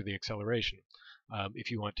and measure the acceleration. If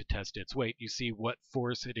you want to test its weight, you see what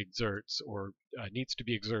force it exerts or needs to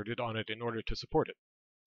be exerted on it in order to support it.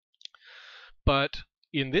 But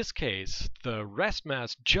in this case, the rest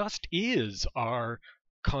mass just is our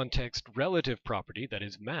context relative property, that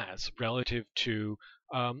is mass, relative to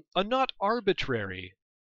a not arbitrary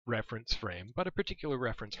reference frame, but a particular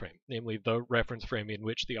reference frame, namely the reference frame in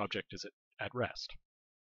which the object is at rest.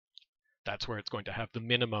 That's where it's going to have the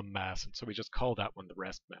minimum mass, and so we just call that one the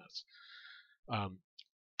rest mass.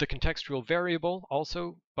 The contextual variable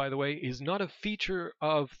also, by the way, is not a feature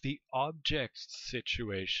of the object's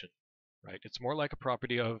situation. Right? It's more like a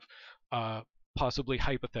property of possibly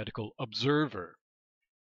hypothetical observer.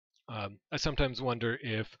 I sometimes wonder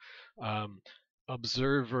if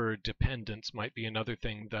observer dependence might be another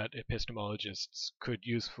thing that epistemologists could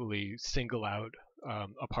usefully single out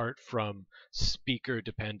apart from speaker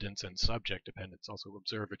dependence and subject dependence, also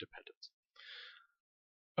observer dependence.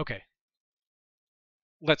 Okay,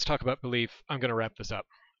 let's talk about belief. I'm going to wrap this up.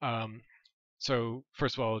 So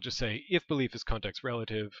first of all, I'll just say if belief is context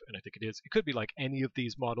relative, and I think it is, it could be like any of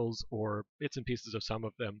these models or bits and pieces of some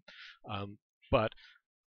of them. But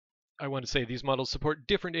I want to say these models support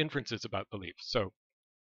different inferences about belief. So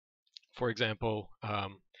for example,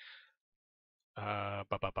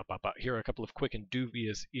 here are a couple of quick and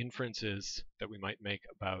dubious inferences that we might make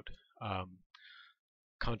about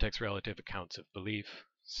context relative accounts of belief.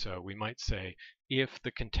 So we might say if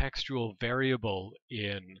the contextual variable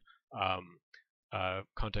in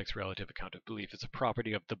context relative account of belief is a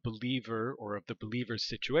property of the believer or of the believer's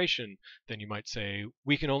situation, then you might say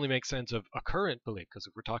we can only make sense of a current belief, because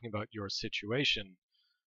if we're talking about your situation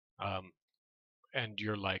and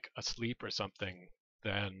you're like asleep or something,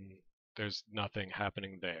 then there's nothing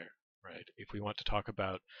happening there, right? If we want to talk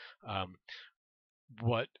about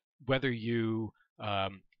whether you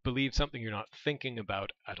believe something you're not thinking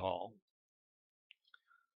about at all,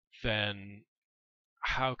 then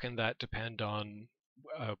how can that depend on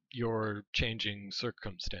your changing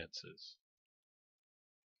circumstances?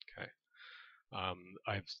 Okay,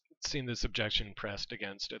 I've seen this objection pressed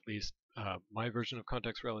against at least my version of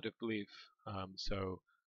context relative belief. So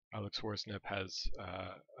Alex Worsnip has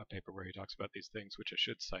a paper where he talks about these things, which I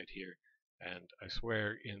should cite here, and I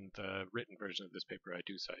swear in the written version of this paper I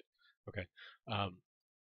do cite. Okay.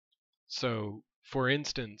 So, for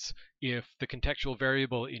instance, if the contextual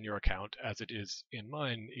variable in your account, as it is in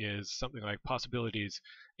mine, is something like possibilities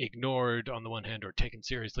ignored on the one hand or taken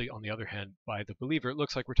seriously on the other hand by the believer, it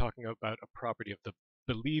looks like we're talking about a property of the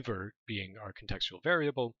believer being our contextual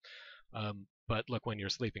variable. But look, when you're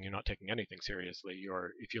sleeping, you're not taking anything seriously.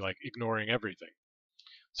 You're, if you like, ignoring everything.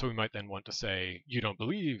 So we might then want to say, you don't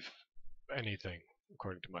believe anything,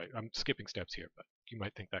 according to my, I'm skipping steps here, but you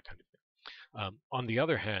might think that kind of thing. On the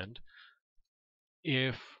other hand,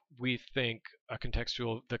 if we think the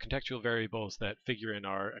contextual variables that figure in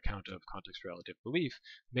our account of context relative belief,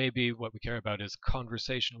 maybe what we care about is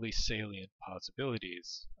conversationally salient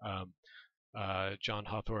possibilities. John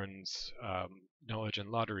Hawthorne's Knowledge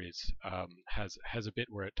and Lotteries has a bit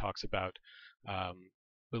where it talks about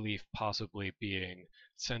belief possibly being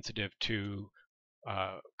sensitive to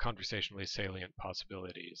conversationally salient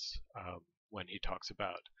possibilities when he talks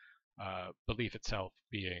about belief itself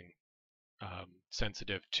being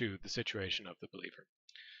sensitive to the situation of the believer.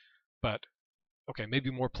 But okay, maybe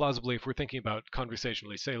more plausibly, if we're thinking about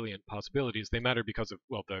conversationally salient possibilities, they matter because of,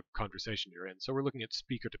 well, the conversation you're in. So we're looking at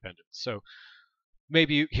speaker dependence. So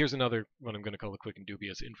maybe here's another, what I'm going to call a quick and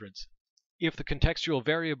dubious inference. If the contextual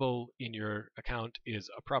variable in your account is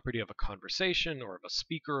a property of a conversation or of a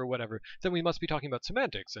speaker or whatever, then we must be talking about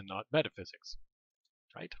semantics and not metaphysics,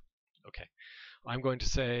 right? Okay. I'm going to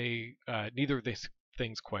say neither of these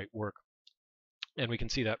things quite work. And we can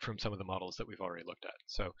see that from some of the models that we've already looked at.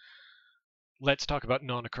 So let's talk about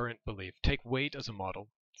non-occurrent belief. Take weight as a model.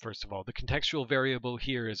 First of all, the contextual variable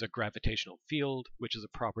here is a gravitational field, which is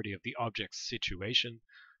a property of the object's situation.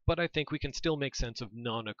 But I think we can still make sense of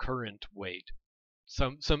non-occurrent weight.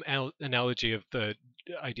 Some analogy of the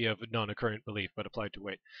idea of a non-occurrent belief, but applied to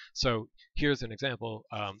weight. So here's an example.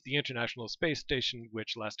 The International Space Station,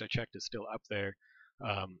 which last I checked is still up there.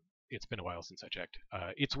 It's been a while since I checked.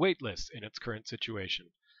 It's weightless in its current situation.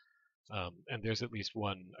 And there's at least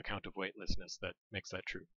one account of weightlessness that makes that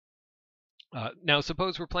true. Now,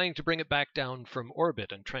 suppose we're planning to bring it back down from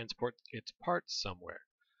orbit and transport its parts somewhere.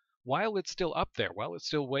 While it's still up there, while it's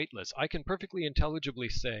still weightless, I can perfectly intelligibly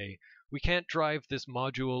say, we can't drive this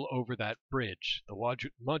module over that bridge. The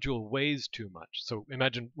module weighs too much. So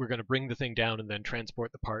imagine we're going to bring the thing down and then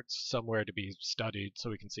transport the parts somewhere to be studied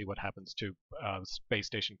so we can see what happens to space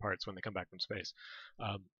station parts when they come back from space.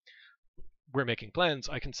 We're making plans.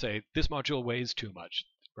 I can say, this module weighs too much,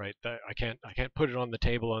 right? I can't put it on the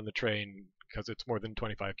table on the train because it's more than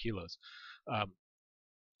 25 kilos.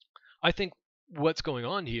 I think what's going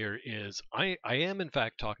on here is I am in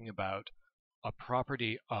fact talking about a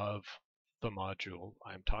property of the module.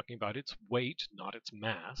 I'm talking about its weight, not its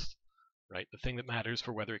mass, right? The thing that matters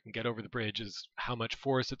for whether it can get over the bridge is how much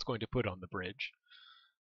force it's going to put on the bridge.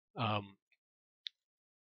 But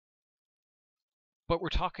we're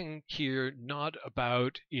talking here not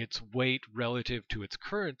about its weight relative to its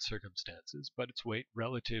current circumstances, but its weight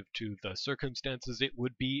relative to the circumstances it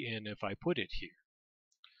would be in if I put it here.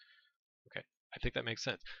 Okay, I think that makes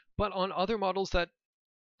sense. But on other models, that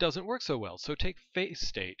doesn't work so well. So take phase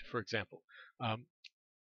state, for example. I'm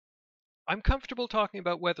comfortable talking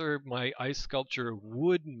about whether my ice sculpture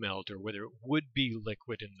would melt or whether it would be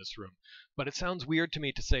liquid in this room. But it sounds weird to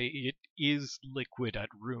me to say it is liquid at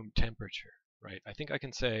room temperature, right? I think I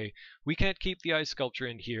can say, we can't keep the ice sculpture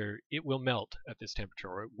in here. It will melt at this temperature,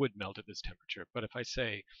 or it would melt at this temperature. But if I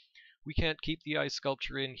say, we can't keep the ice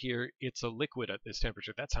sculpture in here, it's a liquid at this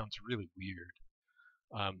temperature, that sounds really weird.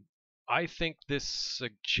 I think this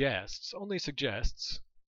only suggests,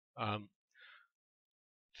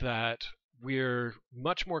 that we're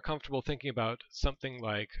much more comfortable thinking about something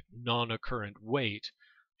like non-occurrent weight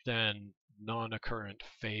than non-occurrent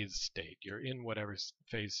phase state. You're in whatever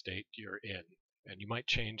phase state you're in, and you might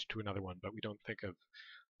change to another one, but we don't think of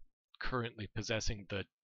currently possessing the,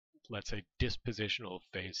 let's say, dispositional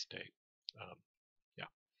phase state. Yeah.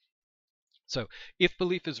 So if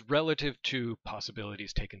belief is relative to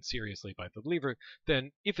possibilities taken seriously by the believer,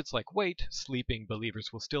 then if it's like weight, sleeping believers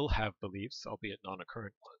will still have beliefs, albeit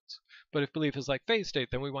non-occurrent ones. But if belief is like phase state,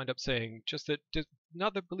 then we wind up saying just that,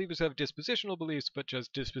 not that believers have dispositional beliefs, but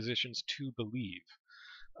just dispositions to believe.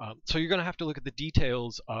 So you're going to have to look at the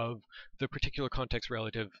details of the particular context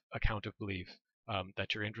relative account of belief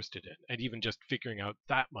that you're interested in, and even just figuring out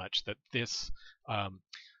that much, that this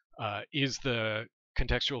is the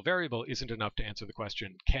contextual variable isn't enough to answer the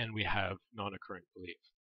question, can we have non-occurrent belief?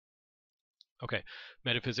 Okay,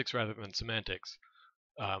 metaphysics rather than semantics.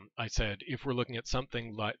 I said if we're looking at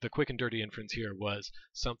something like, the quick and dirty inference here was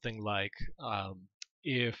something like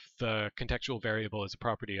if the contextual variable is a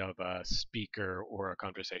property of a speaker or a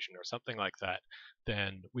conversation or something like that,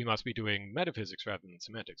 then we must be doing metaphysics rather than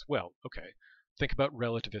semantics. Well, okay, think about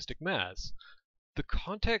relativistic mass. The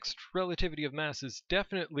context relativity of mass is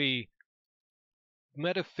definitely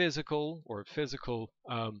metaphysical or physical.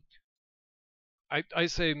 I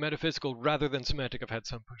say metaphysical rather than semantic. I've had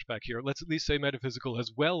some pushback here. Let's at least say metaphysical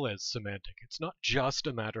as well as semantic. It's not just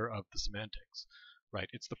a matter of the semantics, right?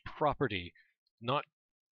 It's the property, not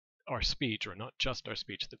our speech, or not just our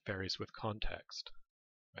speech, that varies with context,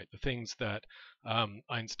 right? The things that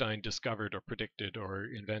Einstein discovered or predicted or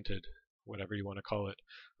invented, whatever you want to call it,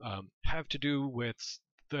 have to do with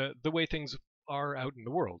the way things are out in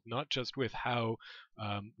the world, not just with how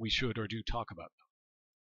we should or do talk about them.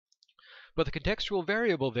 But the contextual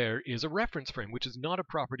variable there is a reference frame, which is not a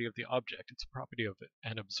property of the object. It's a property of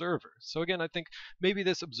an observer. So again, I think maybe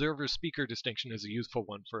this observer-speaker distinction is a useful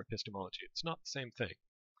one for epistemology. It's not the same thing.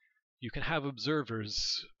 You can have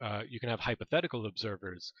observers, you can have hypothetical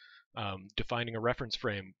observers defining a reference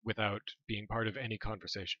frame without being part of any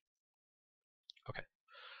conversation. Okay,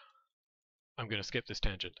 I'm going to skip this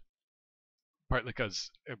tangent, partly because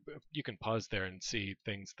you can pause there and see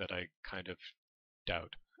things that I kind of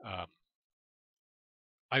doubt.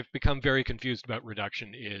 I've become very confused about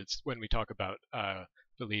reduction is when we talk about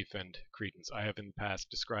belief and credence. I have in the past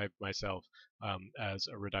described myself as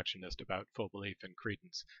a reductionist about full belief and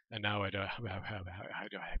credence, and now I don't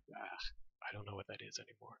know what that is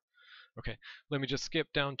anymore. Okay, let me just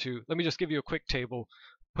give you a quick table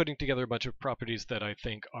putting together a bunch of properties that I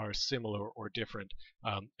think are similar or different,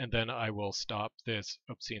 and then I will stop this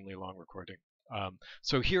obscenely long recording.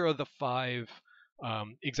 So here are the 5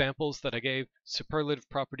 examples that I gave: superlative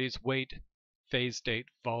properties, weight, phase state,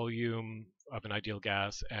 volume of an ideal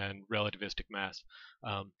gas, and relativistic mass,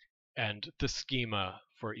 and the schema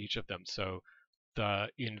for each of them. So the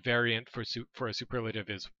invariant for a superlative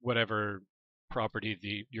is whatever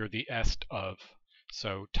property you're the est of.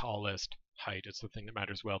 So tallest, height is the thing that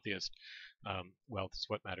matters, wealthiest. Wealth is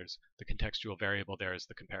what matters. The contextual variable there is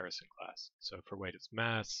the comparison class. So for weight, it's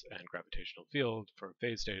mass and gravitational field. For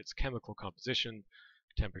phase state, it's chemical composition,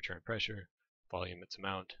 temperature and pressure. Volume, it's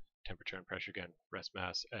amount, temperature and pressure again, rest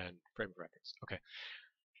mass, and frame of reference. Okay,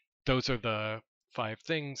 those are the 5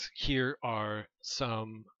 things. Here are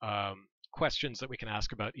some questions that we can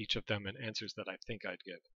ask about each of them and answers that I think I'd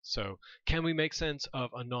give. So can we make sense of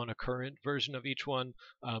a non-occurrent version of each one?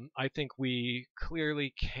 I think we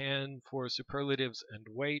clearly can for superlatives and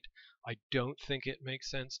weight. I don't think it makes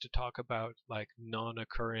sense to talk about like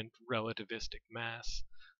non-occurrent relativistic mass.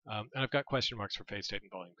 And I've got question marks for phase state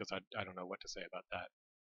and volume because I don't know what to say about that.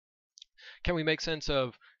 Can we make sense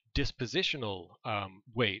of dispositional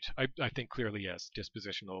weight? I think clearly yes.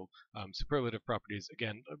 Dispositional superlative properties,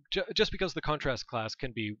 again, just because the contrast class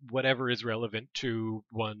can be whatever is relevant to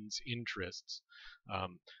one's interests.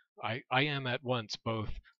 I am at once both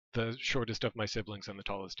the shortest of my siblings and the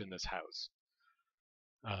tallest in this house.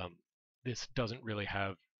 This doesn't really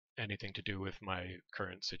have anything to do with my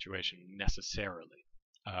current situation necessarily.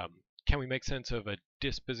 Can we make sense of a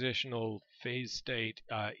dispositional phase state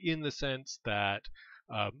in the sense that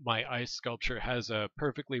my ice sculpture has a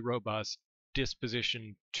perfectly robust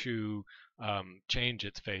disposition to change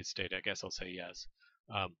its phase state? I guess I'll say yes.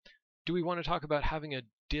 Do we want to talk about having a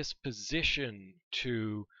disposition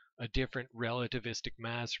to a different relativistic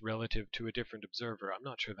mass relative to a different observer? I'm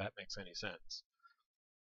not sure that makes any sense.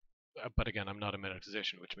 But again, I'm not a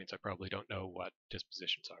metaphysician, which means I probably don't know what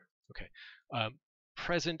dispositions are. Okay.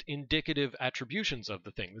 Present indicative attributions of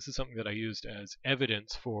the thing. This is something that I used as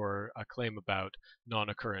evidence for a claim about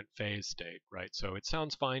non-occurrent phase state, right? So it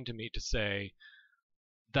sounds fine to me to say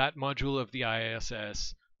that module of the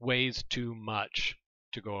ISS weighs too much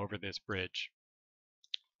to go over this bridge.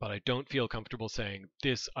 But I don't feel comfortable saying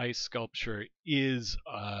this ice sculpture is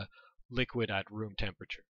a liquid at room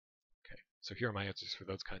temperature. Okay, so here are my answers for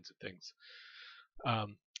those kinds of things.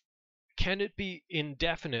 Can it be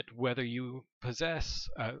indefinite whether you possess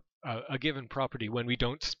a given property when we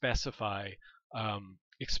don't specify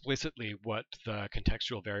explicitly what the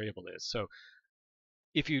contextual variable is? So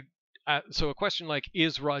if you, so a question like,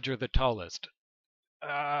 is Roger the tallest?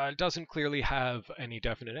 Doesn't clearly have any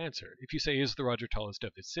definite answer. If you say, is the Roger tallest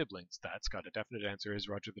of his siblings? That's got a definite answer. Is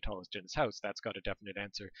Roger the tallest in his house? That's got a definite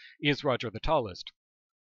answer. Is Roger the tallest?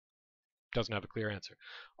 Doesn't have a clear answer.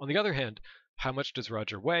 On the other hand, how much does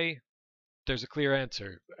Roger weigh? There's a clear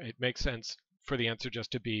answer. It makes sense for the answer just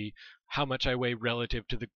to be how much I weigh relative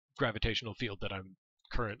to the gravitational field that I'm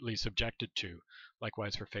currently subjected to.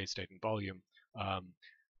 Likewise for phase state and volume.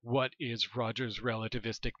 What is Roger's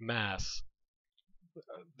relativistic mass?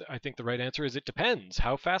 I think the right answer is it depends.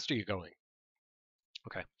 How fast are you going?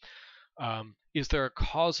 Okay. Is there a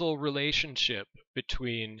causal relationship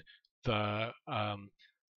between the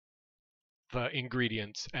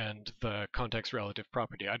ingredients and the context relative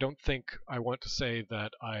property? I don't think I want to say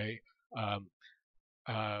that I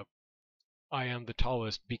am the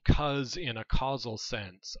tallest because in a causal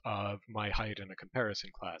sense of my height in a comparison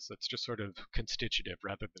class. That's just sort of constitutive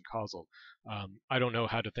rather than causal. I don't know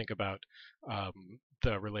how to think about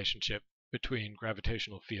the relationship between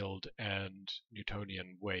gravitational field and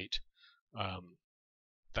Newtonian weight.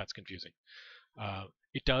 That's confusing.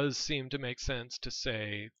 It does seem to make sense to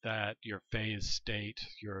say that your phase state,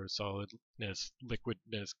 your solidness,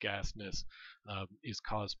 liquidness, gasness, is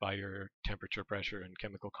caused by your temperature, pressure, and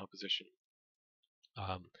chemical composition.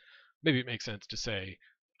 maybe it makes sense to say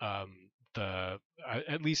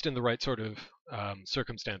at least in the right sort of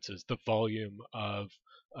circumstances, the volume of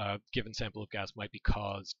a given sample of gas might be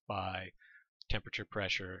caused by temperature,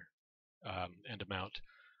 pressure, and amount.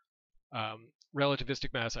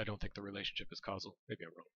 Relativistic mass, I don't think the relationship is causal. Maybe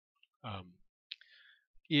I'm wrong.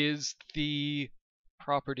 Is the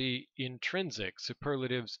property intrinsic?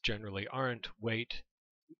 Superlatives generally aren't. Weight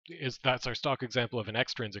that's our stock example of an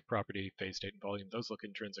extrinsic property, phase, state, and volume. Those look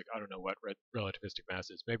intrinsic. I don't know what relativistic mass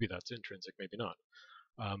is. Maybe that's intrinsic, maybe not.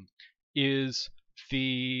 Is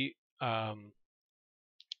the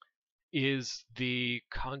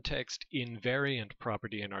context invariant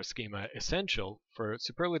property in our schema essential? For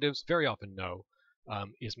superlatives, very often no.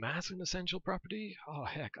 Is mass an essential property? Oh,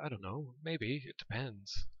 heck, I don't know. Maybe. It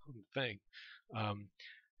depends on the thing.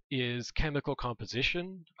 Is chemical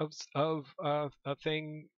composition of a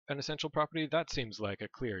thing an essential property? That seems like a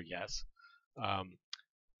clear yes.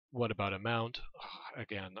 What about amount?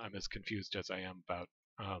 Again, I'm as confused as I am about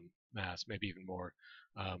mass, maybe even more.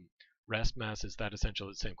 Rest mass, is that essential?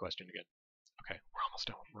 It's the same question again. Okay,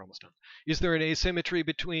 we're almost done. Is there an asymmetry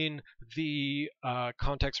between the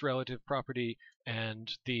context relative property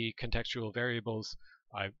and the contextual variables?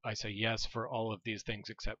 I say yes for all of these things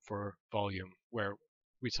except for volume, where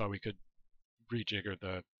we saw we could rejigger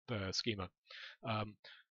the schema.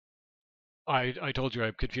 I told you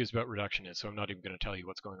I'm confused about reductionist, so I'm not even going to tell you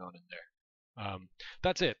what's going on in there.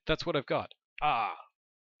 That's it. That's what I've got.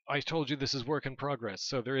 I told you this is work in progress,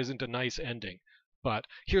 so there isn't a nice ending. But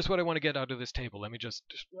here's what I want to get out of this table. Let me just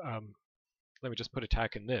put a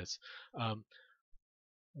tack in this.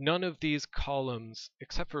 None of these columns,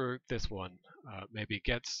 except for this one, maybe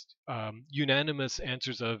gets unanimous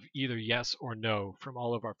answers of either yes or no from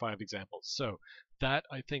all of our 5 examples. So that,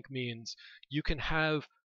 I think, means you can have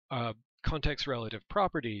a context relative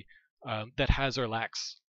property that has or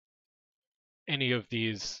lacks any of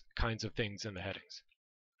these kinds of things in the headings.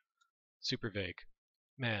 Super vague.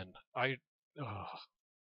 Man, I'm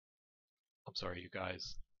sorry, you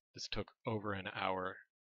guys. This took over an hour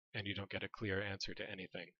and you don't get a clear answer to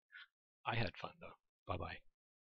anything. I had fun, though. Bye-bye.